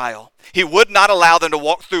trial. He would not allow them to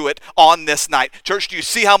walk through it on this night. Church, do you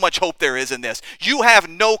see how much hope there is in this? You have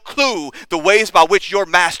no clue the ways by which your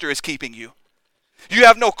master is keeping you. You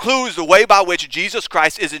have no clues the way by which Jesus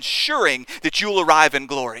Christ is ensuring that you will arrive in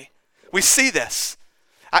glory. We see this.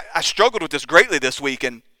 I struggled with this greatly this week,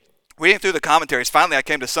 and reading through the commentaries, finally I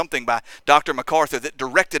came to something by Dr. MacArthur that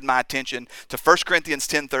directed my attention to 1 Corinthians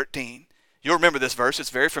 10:13. You'll remember this verse. It's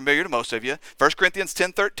very familiar to most of you. 1 Corinthians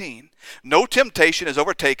 10:13. No temptation has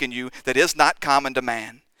overtaken you that is not common to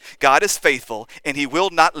man. God is faithful, and he will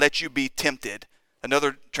not let you be tempted.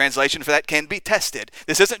 Another translation for that can be tested.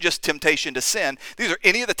 This isn't just temptation to sin. These are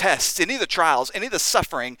any of the tests, any of the trials, any of the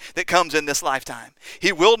suffering that comes in this lifetime.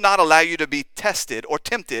 He will not allow you to be tested or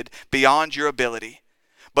tempted beyond your ability.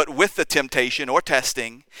 But with the temptation or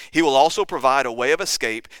testing, he will also provide a way of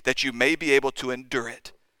escape that you may be able to endure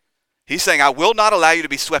it. He's saying, I will not allow you to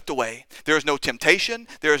be swept away. There is no temptation,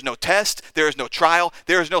 there is no test, there is no trial,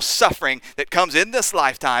 there is no suffering that comes in this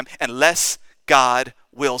lifetime unless God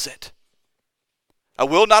wills it. I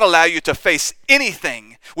will not allow you to face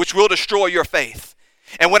anything which will destroy your faith.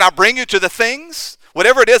 And when I bring you to the things,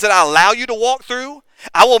 whatever it is that I allow you to walk through,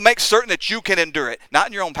 I will make certain that you can endure it. Not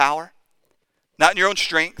in your own power, not in your own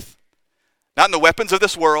strength, not in the weapons of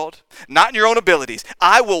this world, not in your own abilities.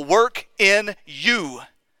 I will work in you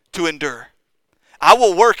to endure. I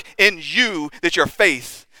will work in you that your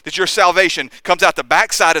faith, that your salvation comes out the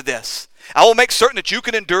backside of this. I will make certain that you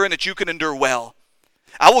can endure and that you can endure well.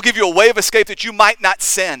 I will give you a way of escape that you might not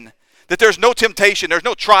sin, that there's no temptation, there's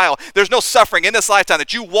no trial, there's no suffering in this lifetime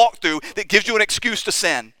that you walk through that gives you an excuse to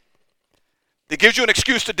sin, that gives you an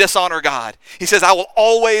excuse to dishonor God. He says, I will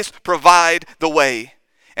always provide the way,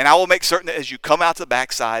 and I will make certain that as you come out to the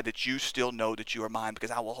backside that you still know that you are mine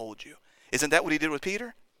because I will hold you. Isn't that what he did with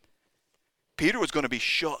Peter? Peter was going to be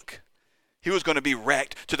shook. He was going to be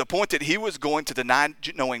wrecked to the point that he was going to deny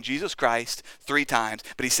knowing Jesus Christ 3 times.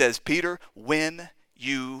 But he says, Peter, when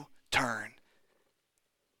you turn,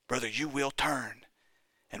 brother, you will turn.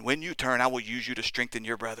 And when you turn, I will use you to strengthen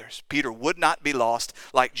your brothers. Peter would not be lost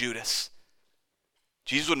like Judas.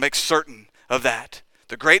 Jesus would make certain of that.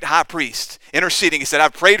 The great high priest interceding, he said,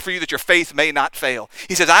 I've prayed for you that your faith may not fail.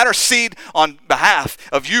 He says, I intercede on behalf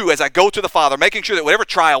of you as I go to the Father, making sure that whatever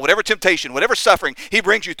trial, whatever temptation, whatever suffering he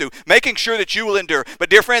brings you through, making sure that you will endure. But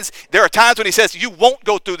dear friends, there are times when he says, you won't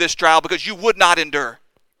go through this trial because you would not endure.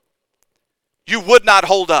 You would not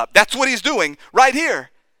hold up. That's what he's doing right here.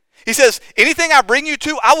 He says, anything I bring you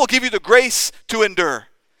to, I will give you the grace to endure.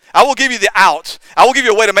 I will give you the out. I will give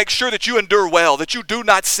you a way to make sure that you endure well, that you do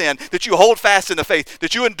not sin, that you hold fast in the faith,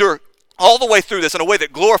 that you endure all the way through this in a way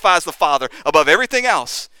that glorifies the Father above everything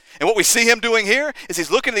else. And what we see him doing here is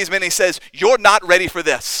he's looking at these men and he says, you're not ready for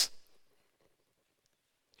this.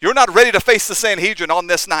 You're not ready to face the Sanhedrin on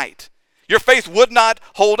this night. Your faith would not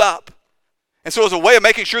hold up. And so as a way of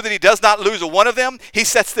making sure that he does not lose a one of them, he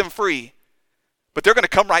sets them free. But they're going to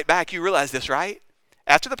come right back. You realize this, right?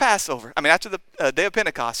 After the after the day of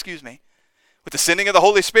Pentecost, with the sending of the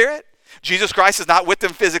Holy Spirit, Jesus Christ is not with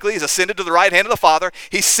them physically. He's ascended to the right hand of the Father.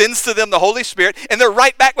 He sends to them the Holy Spirit, and they're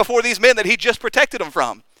right back before these men that he just protected them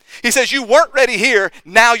from. He says, you weren't ready here,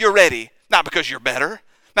 now you're ready. Not because you're better,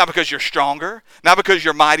 not because you're stronger, not because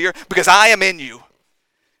you're mightier, because I am in you.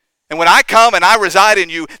 And when I come and I reside in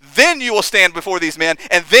you, then you will stand before these men,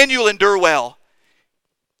 and then you'll endure well.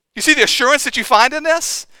 You see the assurance that you find in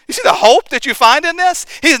this? You see the hope that you find in this?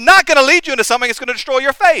 He's not going to lead you into something that's going to destroy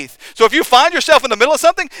your faith. So if you find yourself in the middle of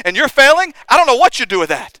something and you're failing, I don't know what you do with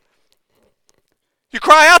that. You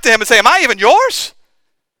cry out to him and say, am I even yours?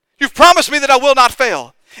 You've promised me that I will not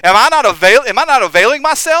fail. Am I not availing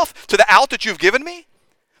myself to the out that you've given me?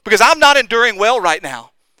 Because I'm not enduring well right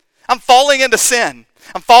now. I'm falling into sin.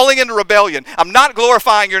 I'm falling into rebellion. I'm not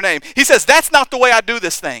glorifying your name. He says, that's not the way I do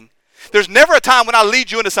this thing. There's never a time when I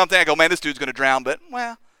lead you into something I go, man, this dude's going to drown, but,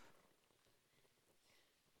 well.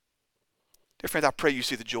 Dear friends, I pray you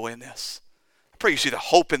see the joy in this. I pray you see the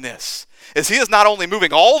hope in this. As he is not only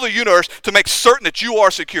moving all the universe to make certain that you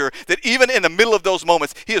are secure, that even in the middle of those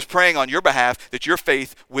moments, he is praying on your behalf that your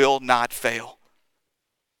faith will not fail.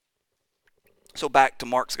 So back to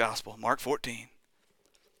Mark's gospel, Mark 14,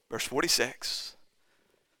 verse 46.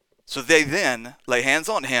 So they then lay hands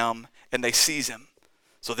on him and they seize him.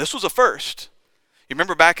 So this was a first. You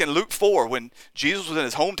remember back in Luke 4 when Jesus was in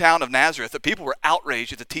his hometown of Nazareth, the people were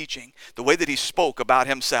outraged at the teaching, the way that he spoke about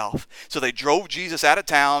himself. So they drove Jesus out of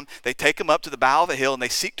town, they take him up to the bow of a hill, and they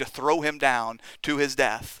seek to throw him down to his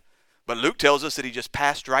death. But Luke tells us that he just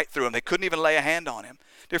passed right through him. They couldn't even lay a hand on him.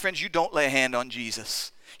 Dear friends, you don't lay a hand on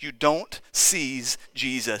Jesus. You don't seize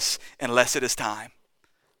Jesus unless it is time.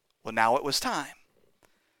 Well, now it was time.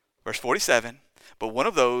 Verse 47. But one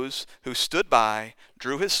of those who stood by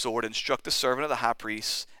drew his sword and struck the servant of the high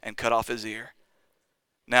priest and cut off his ear.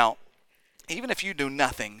 Now, even if you knew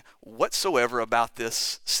nothing whatsoever about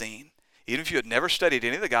this scene, even if you had never studied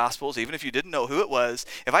any of the Gospels, even if you didn't know who it was,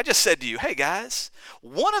 if I just said to you, hey guys,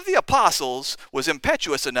 one of the apostles was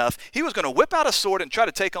impetuous enough, he was going to whip out a sword and try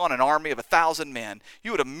to take on an army of 1,000 men,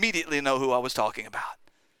 you would immediately know who I was talking about.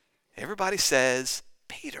 Everybody says,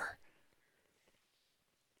 Peter.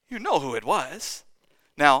 You know who it was.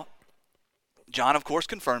 Now, John, of course,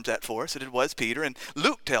 confirms that for us, that it was Peter. And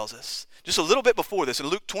Luke tells us, just a little bit before this, in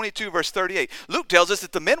Luke 22, verse 38, Luke tells us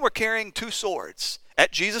that the men were carrying 2 swords.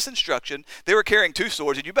 At Jesus' instruction, they were carrying 2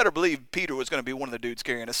 swords, and you better believe Peter was going to be one of the dudes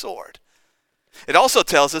carrying a sword. It also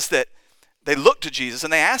tells us that they looked to Jesus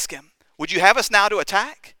and they asked him, would you have us now to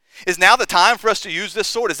attack? Is now the time for us to use this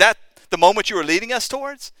sword? Is that the moment you are leading us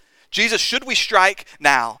towards? Jesus, should we strike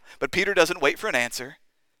now? But Peter doesn't wait for an answer.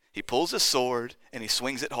 He pulls his sword and he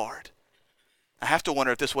swings it hard. I have to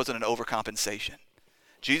wonder if this wasn't an overcompensation.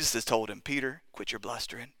 Jesus has told him, Peter, quit your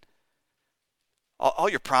blustering. All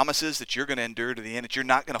your promises that you're going to endure to the end, that you're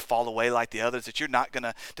not going to fall away like the others, that you're not going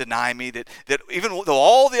to deny me, that even though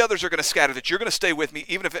all the others are going to scatter, that you're going to stay with me,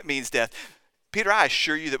 even if it means death. Peter, I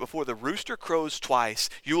assure you that before the rooster crows twice,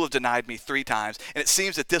 you will have denied me 3 times. And it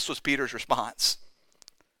seems that this was Peter's response.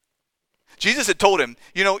 Jesus had told him,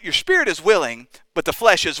 you know, your spirit is willing, but the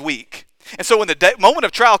flesh is weak. And so when the moment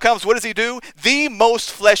of trial comes, what does he do? The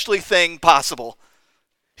most fleshly thing possible.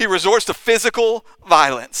 He resorts to physical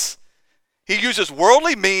violence. He uses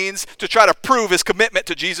worldly means to try to prove his commitment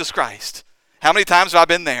to Jesus Christ. How many times have I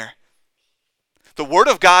been there? The Word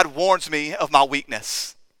of God warns me of my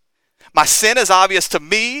weakness. My sin is obvious to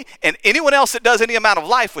me and anyone else that does any amount of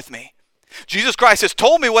life with me. Jesus Christ has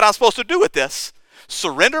told me what I'm supposed to do with this.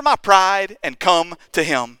 Surrender my pride and come to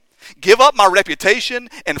him. Give up my reputation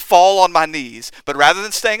and fall on my knees. But rather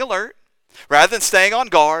than staying alert, rather than staying on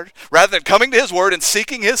guard, rather than coming to his word and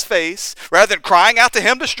seeking his face, rather than crying out to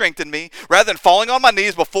him to strengthen me, rather than falling on my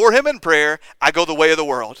knees before him in prayer, I go the way of the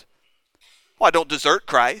world. Well, I don't desert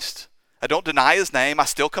Christ. I don't deny his name. I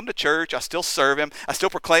still come to church. I still serve him. I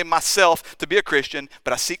still proclaim myself to be a Christian,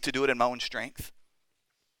 but I seek to do it in my own strength.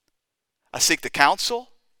 I seek the counsel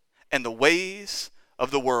and the ways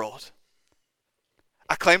of the world.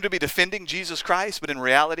 I claim to be defending Jesus Christ, but in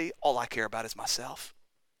reality, all I care about is myself.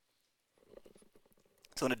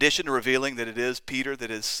 So in addition to revealing that it is Peter that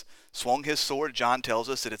has swung his sword, John tells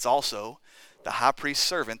us that it's also the high priest's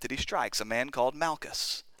servant that he strikes, a man called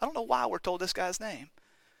Malchus. I don't know why we're told this guy's name.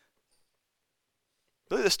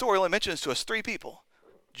 Really, the story only mentions to us 3 people: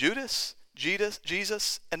 Judas,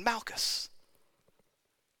 Jesus, and Malchus.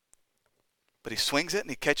 But he swings it and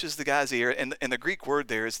he catches the guy's ear. And the Greek word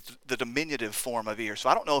there is the diminutive form of ear. So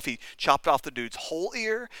I don't know if he chopped off the dude's whole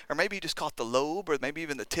ear, or maybe he just caught the lobe, or maybe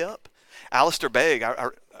even the tip. Alistair Begg, I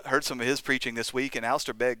heard some of his preaching this week, and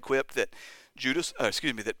Alistair Begg quipped that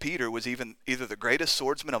that Peter was either the greatest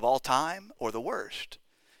swordsman of all time or the worst.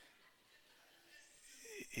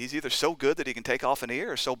 He's either so good that he can take off an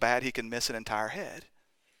ear, or so bad he can miss an entire head.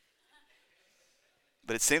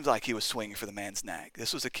 But it seems like he was swinging for the man's neck.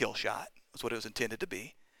 This was a kill shot. That's what it was intended to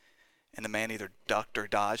be. And the man either ducked or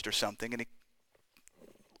dodged or something, and he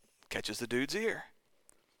catches the dude's ear.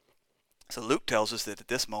 So Luke tells us that at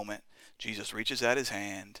this moment, Jesus reaches out his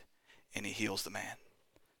hand and he heals the man.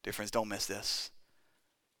 Dear friends, don't miss this.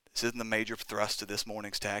 This isn't the major thrust of this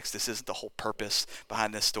morning's text. This isn't the whole purpose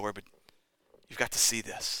behind this story, but you've got to see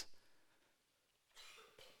this.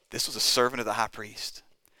 This was a servant of the high priest.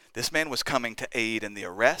 This man was coming to aid in the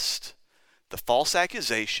arrest, the false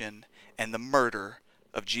accusation, and the murder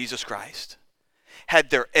of Jesus Christ.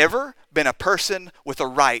 Had there ever been a person with a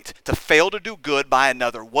right to fail to do good by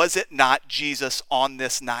another, was it not Jesus on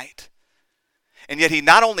this night? And yet he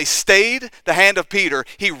not only stayed the hand of Peter,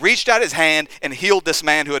 he reached out his hand and healed this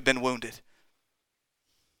man who had been wounded.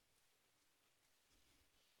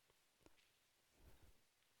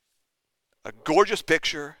 A gorgeous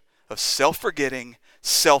picture of self-forgetting,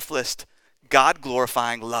 selfless,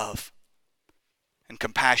 God-glorifying love and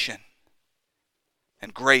compassion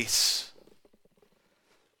and grace.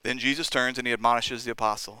 Then Jesus turns and he admonishes the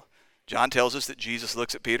apostle. John tells us that Jesus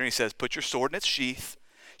looks at Peter and he says, "Put your sword in its sheath.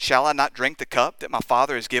 Shall I not drink the cup that my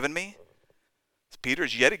Father has given me?" So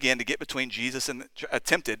Peter's yet again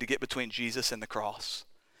attempted to get between Jesus and the cross.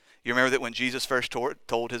 You remember that when Jesus first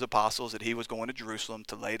told his apostles that he was going to Jerusalem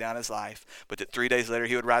to lay down his life, but that 3 days later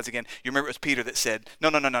he would rise again. You remember it was Peter that said, No,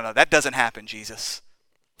 that doesn't happen, Jesus.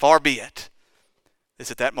 Far be it. It's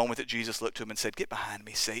at that moment that Jesus looked to him and said, "Get behind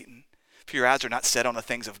me, Satan. For your eyes are not set on the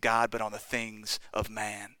things of God, but on the things of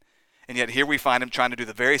man." And yet here we find him trying to do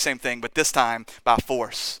the very same thing, but this time by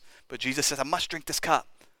force. But Jesus says, "I must drink this cup.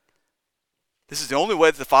 This is the only way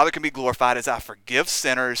that the Father can be glorified, as I forgive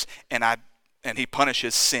sinners and he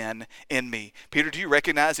punishes sin in me." Peter, do you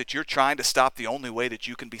recognize that you're trying to stop the only way that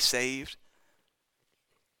you can be saved?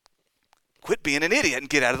 Quit being an idiot and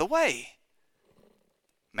get out of the way.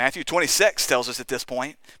 Matthew 26 tells us at this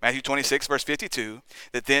point, Matthew 26 verse 52,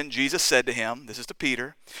 that then Jesus said to him, this is to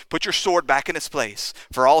Peter, "Put your sword back in its place,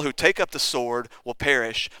 for all who take up the sword will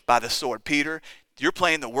perish by the sword." Peter, You're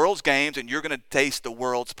playing the world's games, and you're going to taste the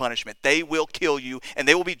world's punishment. They will kill you, and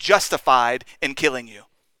they will be justified in killing you.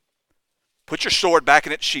 Put your sword back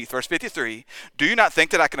in its sheath. Verse 53, do you not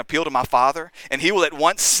think that I can appeal to my Father, and he will at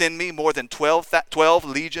once send me more than 12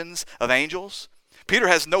 legions of angels? Peter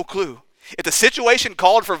has no clue. If the situation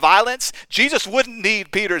called for violence, Jesus wouldn't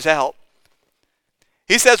need Peter's help.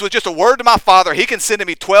 He says, with just a word to my Father, he can send to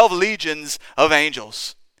me 12 legions of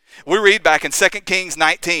angels. We read back in 2 Kings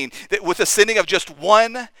 19 that with the sending of just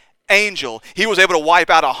one angel, he was able to wipe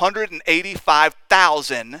out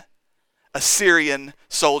 185,000 Assyrian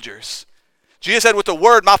soldiers. Jesus said, with the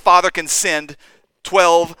word, my Father can send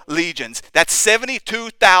 12 legions. That's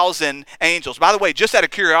 72,000 angels. By the way, just out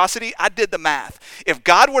of curiosity, I did the math. If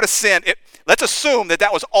God were to send, let's assume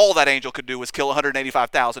that was all that angel could do was kill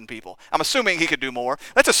 185,000 people. I'm assuming he could do more.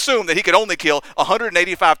 Let's assume that he could only kill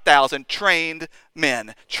 185,000 trained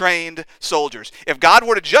men, trained soldiers. If God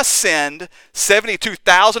were to just send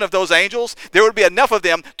 72,000 of those angels, there would be enough of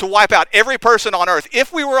them to wipe out every person on earth,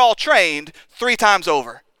 if we were all trained, 3 times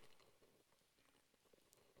over.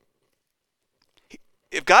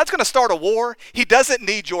 If God's going to start a war, he doesn't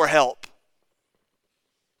need your help.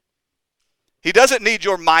 He doesn't need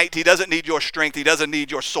your might. He doesn't need your strength. He doesn't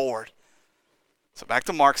need your sword. So back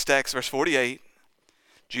to Mark's text, verse 48.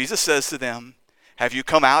 Jesus says to them, have you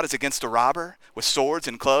come out as against a robber with swords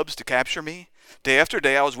and clubs to capture me? Day after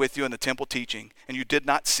day I was with you in the temple teaching, and you did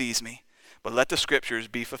not seize me. But let the scriptures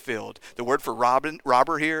be fulfilled. The word for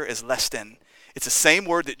robber here is lestin. It's the same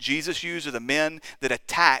word that Jesus used of the men that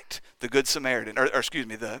attacked the Good Samaritan,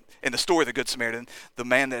 in the story of the Good Samaritan, the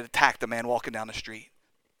man that attacked the man walking down the street.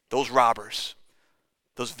 Those robbers,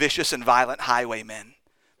 those vicious and violent highwaymen.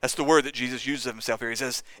 That's the word that Jesus uses of himself here. He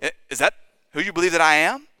says, is that who you believe that I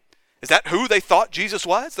am? Is that who they thought Jesus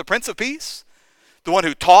was? The Prince of Peace? The one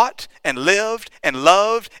who taught and lived and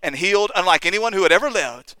loved and healed unlike anyone who had ever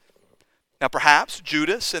lived. Now perhaps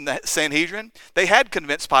Judas and the Sanhedrin, they had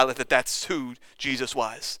convinced Pilate that that's who Jesus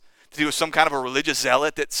was. That he was some kind of a religious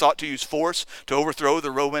zealot that sought to use force to overthrow the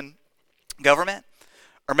Roman government.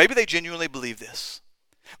 Or maybe they genuinely believed this.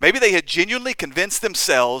 Maybe they had genuinely convinced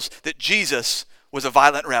themselves that Jesus was a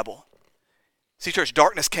violent rebel. See, church,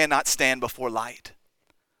 darkness cannot stand before light.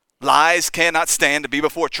 Lies cannot stand to be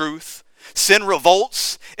before truth. Sin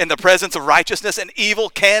revolts in the presence of righteousness, and evil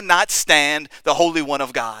cannot stand the Holy One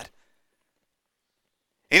of God.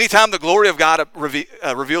 Anytime the glory of God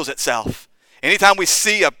reveals itself, anytime we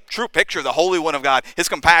see a true picture of the Holy One of God, his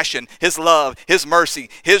compassion, his love, his mercy,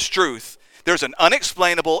 his truth, there's an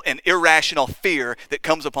unexplainable and irrational fear that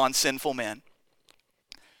comes upon sinful men,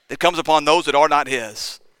 that comes upon those that are not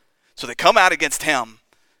his. So they come out against him,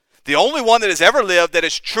 the only one that has ever lived that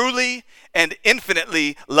has truly and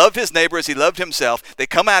infinitely loved his neighbor as he loved himself. They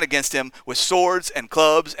come out against him with swords and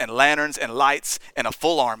clubs and lanterns and lights and a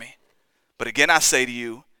full army. But again, I say to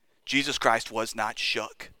you, Jesus Christ was not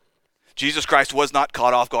shook. Jesus Christ was not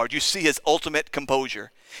caught off guard. You see his ultimate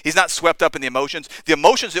composure. He's not swept up in the emotions. The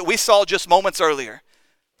emotions that we saw just moments earlier,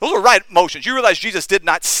 those were right emotions. You realize Jesus did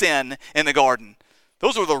not sin in the garden.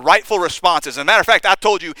 Those were the rightful responses. As a matter of fact, I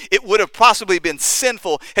told you it would have possibly been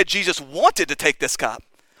sinful had Jesus wanted to take this cup,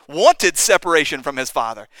 wanted separation from his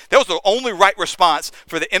Father. That was the only right response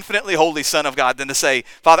for the infinitely holy Son of God than to say,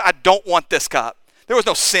 Father, I don't want this cup. There was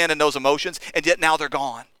no sin in those emotions, and yet now they're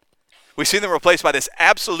gone. We see them replaced by this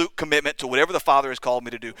absolute commitment to whatever the Father has called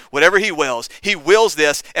me to do. Whatever he wills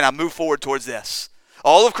this, and I move forward towards this.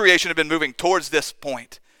 All of creation had been moving towards this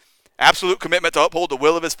point. Absolute commitment to uphold the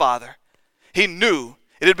will of his Father. He knew,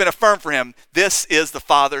 it had been affirmed for him, this is the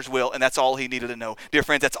Father's will, and that's all he needed to know. Dear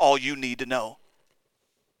friends, that's all you need to know.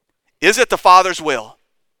 Is it the Father's will?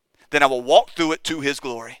 Then I will walk through it to his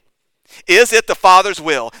glory. Is it the Father's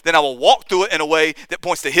will? Then I will walk through it in a way that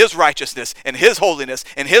points to his righteousness and his holiness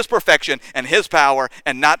and his perfection and his power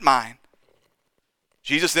and not mine.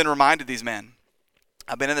 Jesus then reminded these men,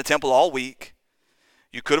 I've been in the temple all week.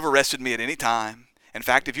 You could have arrested me at any time. In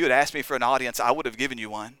fact, if you had asked me for an audience, I would have given you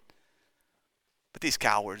one. But these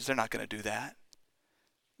cowards, they're not going to do that.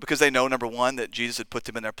 Because they know, number one, that Jesus had put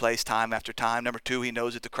them in their place time after time. Number two, he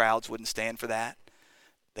knows that the crowds wouldn't stand for that.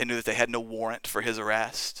 They knew that they had no warrant for his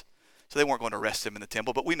arrest. So they weren't going to arrest him in the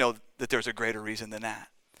temple. But we know that there's a greater reason than that.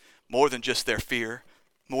 More than just their fear,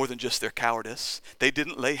 more than just their cowardice. They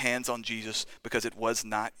didn't lay hands on Jesus because it was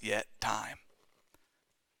not yet time.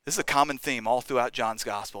 This is a common theme all throughout John's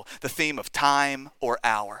gospel. The theme of time or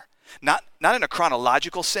hour. Not in a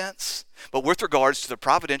chronological sense, but with regards to the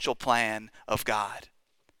providential plan of God.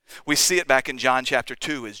 We see it back in John chapter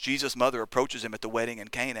 2 as Jesus' mother approaches him at the wedding in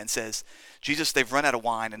Cana and says, Jesus, they've run out of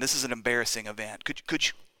wine and this is an embarrassing event.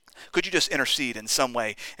 Could Could you just intercede in some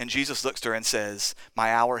way? And Jesus looks to her and says,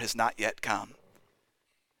 my hour has not yet come.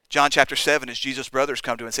 John chapter 7, as Jesus' brothers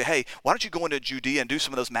come to him and say, hey, why don't you go into Judea and do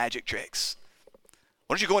some of those magic tricks?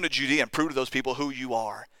 Why don't you go into Judea and prove to those people who you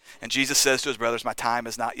are? And Jesus says to his brothers, my time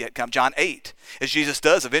has not yet come. John 8, as Jesus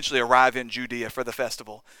does eventually arrive in Judea for the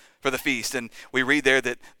festival, for the feast. And we read there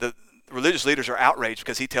that the religious leaders are outraged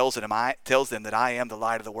because he tells them that I am the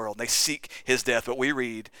light of the world. And they seek his death. But we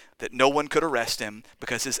read that no one could arrest him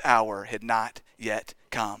because his hour had not yet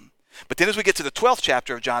come. But then as we get to the 12th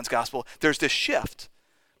chapter of John's gospel, there's this shift.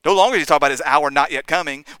 No longer does he talk about his hour not yet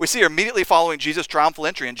coming. We see immediately following Jesus' triumphal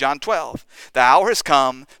entry in John 12. The hour has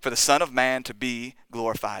come for the Son of Man to be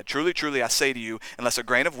glorified. Truly, truly, I say to you, unless a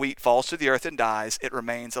grain of wheat falls to the earth and dies, it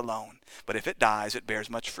remains alone. But if it dies, it bears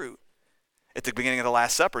much fruit. At the beginning of the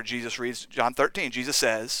Last Supper, Jesus reads John 13. Jesus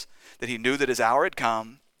says that he knew that his hour had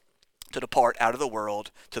come to depart out of the world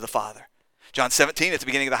to the Father. John 17, at the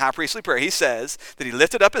beginning of the high priestly prayer, he says that he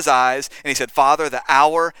lifted up his eyes and he said, Father, the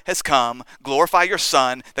hour has come. Glorify your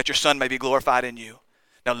Son, that your Son may be glorified in you.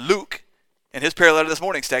 Now Luke, in his parallel to this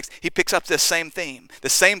morning's text, he picks up this same theme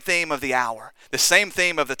of the hour, the same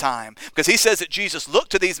theme of the time. Because he says that Jesus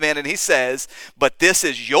looked to these men and he says, but this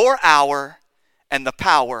is your hour and the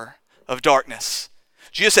power of darkness.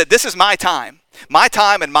 Jesus said, this is my time. My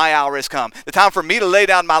time and my hour has come. The time for me to lay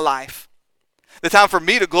down my life. The time for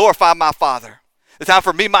me to glorify my Father. The time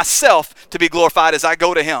for me, myself, to be glorified as I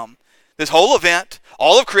go to him. This whole event,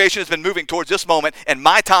 all of creation has been moving towards this moment, and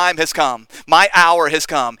my time has come. My hour has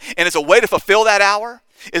come. And as a way to fulfill that hour,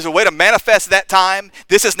 as a way to manifest that time,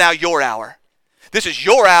 this is now your hour. This is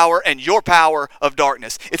your hour and your power of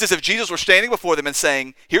darkness. It's as if Jesus were standing before them and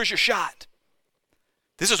saying, here's your shot.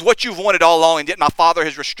 This is what you've wanted all along, and yet my Father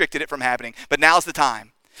has restricted it from happening. But now's the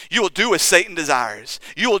time. You will do as Satan desires.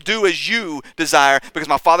 You will do as you desire, because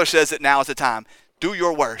my Father says that now is the time. Do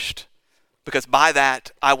your worst, because by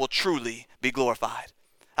that I will truly be glorified.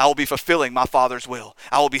 I will be fulfilling my Father's will.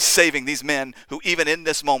 I will be saving these men who even in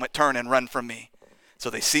this moment turn and run from me. So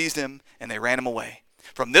they seized him and they ran him away.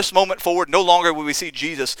 From this moment forward, no longer will we see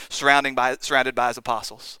Jesus surrounded by his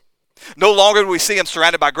apostles. No longer will we see him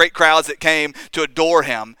surrounded by great crowds that came to adore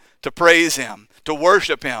him, to praise him, to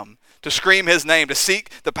worship him, to scream his name, to seek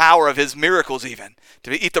the power of his miracles even,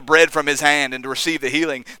 to eat the bread from his hand and to receive the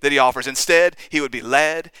healing that he offers. Instead, he would be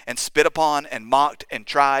led and spit upon and mocked and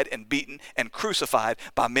tried and beaten and crucified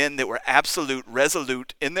by men that were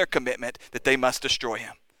resolute in their commitment that they must destroy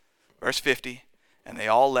him. Verse 50, and they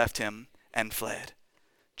all left him and fled.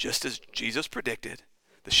 Just as Jesus predicted,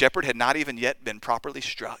 the shepherd had not even yet been properly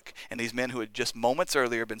struck, and these men who had just moments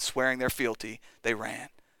earlier been swearing their fealty, they ran.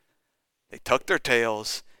 They tucked their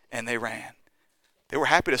tails and they ran. They were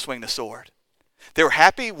happy to swing the sword. They were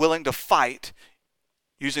happy, willing to fight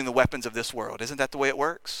using the weapons of this world. Isn't that the way it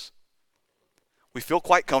works? We feel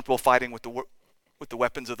quite comfortable fighting with the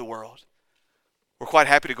weapons of the world. We're quite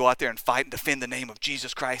happy to go out there and fight and defend the name of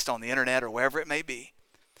Jesus Christ on the internet or wherever it may be.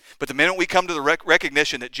 But the minute we come to the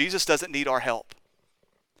recognition that Jesus doesn't need our help,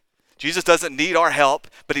 Jesus doesn't need our help,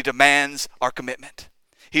 but he demands our commitment.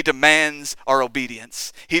 He demands our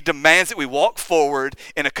obedience. He demands that we walk forward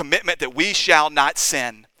in a commitment that we shall not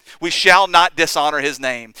sin. We shall not dishonor his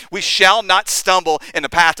name. We shall not stumble in the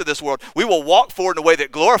path of this world. We will walk forward in a way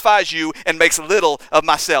that glorifies you and makes little of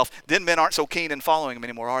myself. Then men aren't so keen in following him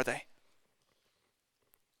anymore, are they?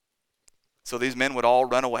 So these men would all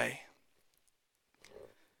run away.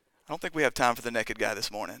 I don't think we have time for the naked guy this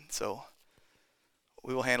morning, so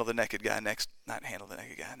we will handle the naked guy next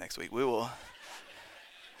week. We will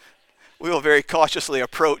very cautiously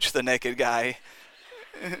approach the naked guy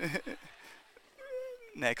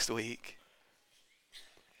next week.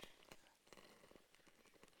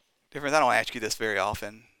 Dear friends, I don't ask you this very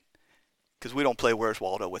often because we don't play Where's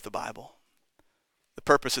Waldo with the Bible. The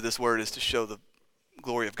purpose of this word is to show the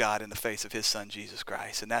glory of God in the face of his Son, Jesus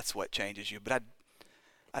Christ, and that's what changes you. But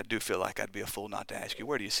I do feel like I'd be a fool not to ask you,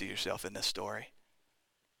 where do you see yourself in this story?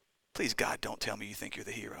 Please, God, don't tell me you think you're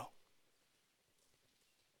the hero.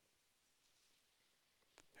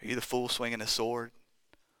 Are you the fool swinging a sword,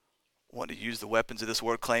 wanting to use the weapons of this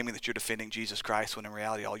world, claiming that you're defending Jesus Christ when in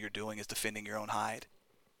reality all you're doing is defending your own hide?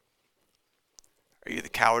 Are you the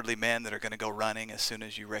cowardly men that are going to go running as soon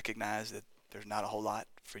as you recognize that there's not a whole lot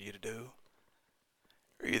for you to do?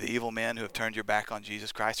 Are you the evil men who have turned your back on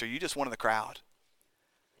Jesus Christ? Or are you just one of the crowd?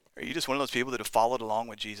 Are you just one of those people that have followed along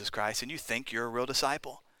with Jesus Christ and you think you're a real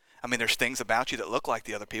disciple? I mean, there's things about you that look like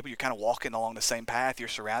the other people. You're kind of walking along the same path. You're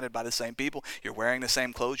surrounded by the same people. You're wearing the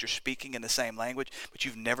same clothes. You're speaking in the same language. But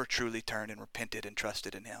you've never truly turned and repented and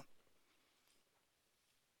trusted in him.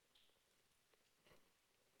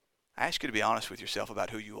 I ask you to be honest with yourself about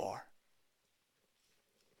who you are.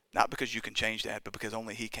 Not because you can change that, but because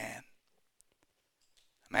only He can.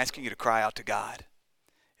 I'm asking you to cry out to God.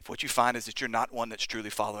 If what you find is that you're not one that's truly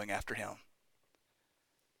following after Him.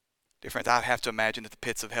 Dear friends, I have to imagine that the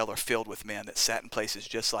pits of hell are filled with men that sat in places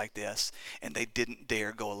just like this, and they didn't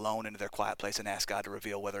dare go alone into their quiet place and ask God to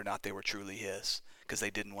reveal whether or not they were truly His, because they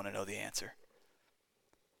didn't want to know the answer.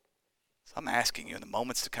 So I'm asking you in the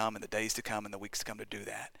moments to come, in the days to come, in the weeks to come to do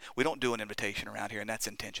that. We don't do an invitation around here, and that's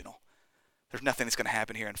intentional. There's nothing that's going to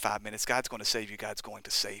happen here in 5 minutes. God's going to save you. God's going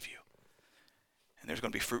to save you. And there's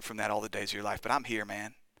going to be fruit from that all the days of your life. But I'm here,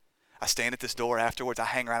 man. I stand at this door afterwards. I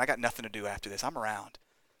hang around. I got nothing to do after this. I'm around.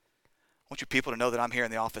 I want you people to know that I'm here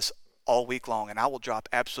in the office all week long, and I will drop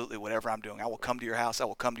absolutely whatever I'm doing. I will come to your house. I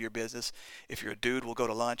will come to your business. If you're a dude, we'll go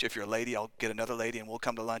to lunch. If you're a lady, I'll get another lady, and we'll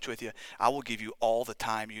come to lunch with you. I will give you all the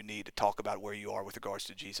time you need to talk about where you are with regards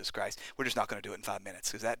to Jesus Christ. We're just not going to do it in 5 minutes,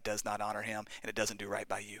 because that does not honor Him, and it doesn't do right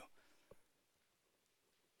by you.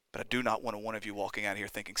 But I do not want one of you walking out here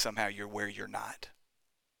thinking somehow you're where you're not.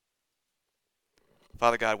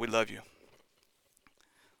 Father God, we love you.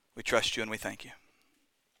 We trust you and we thank you.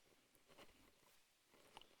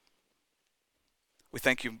 We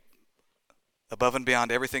thank you above and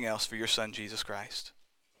beyond everything else for your Son, Jesus Christ.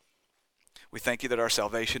 We thank you that our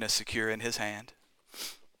salvation is secure in His hand.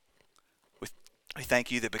 We thank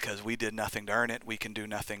you that because we did nothing to earn it, we can do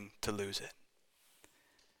nothing to lose it.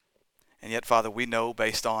 And yet, Father, we know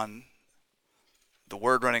based on the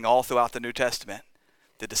word running all throughout the New Testament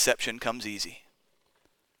that deception comes easy.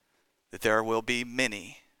 That there will be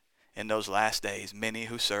many in those last days, many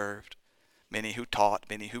who served, many who taught,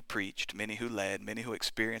 many who preached, many who led, many who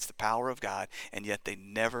experienced the power of God, and yet they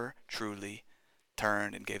never truly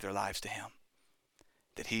turned and gave their lives to Him.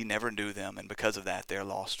 That He never knew them, and because of that, they're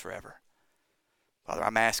lost forever. Father,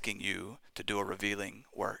 I'm asking you to do a revealing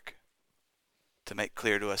work, to make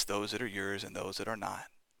clear to us those that are yours and those that are not.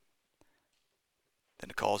 Then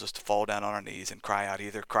to cause us to fall down on our knees and cry out,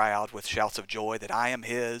 either cry out with shouts of joy that I am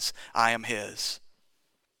His,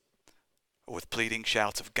 or with pleading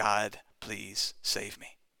shouts of God, please save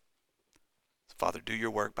me. So Father, do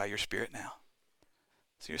your work by your Spirit now.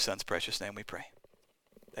 It's in your Son's precious name we pray.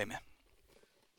 Amen.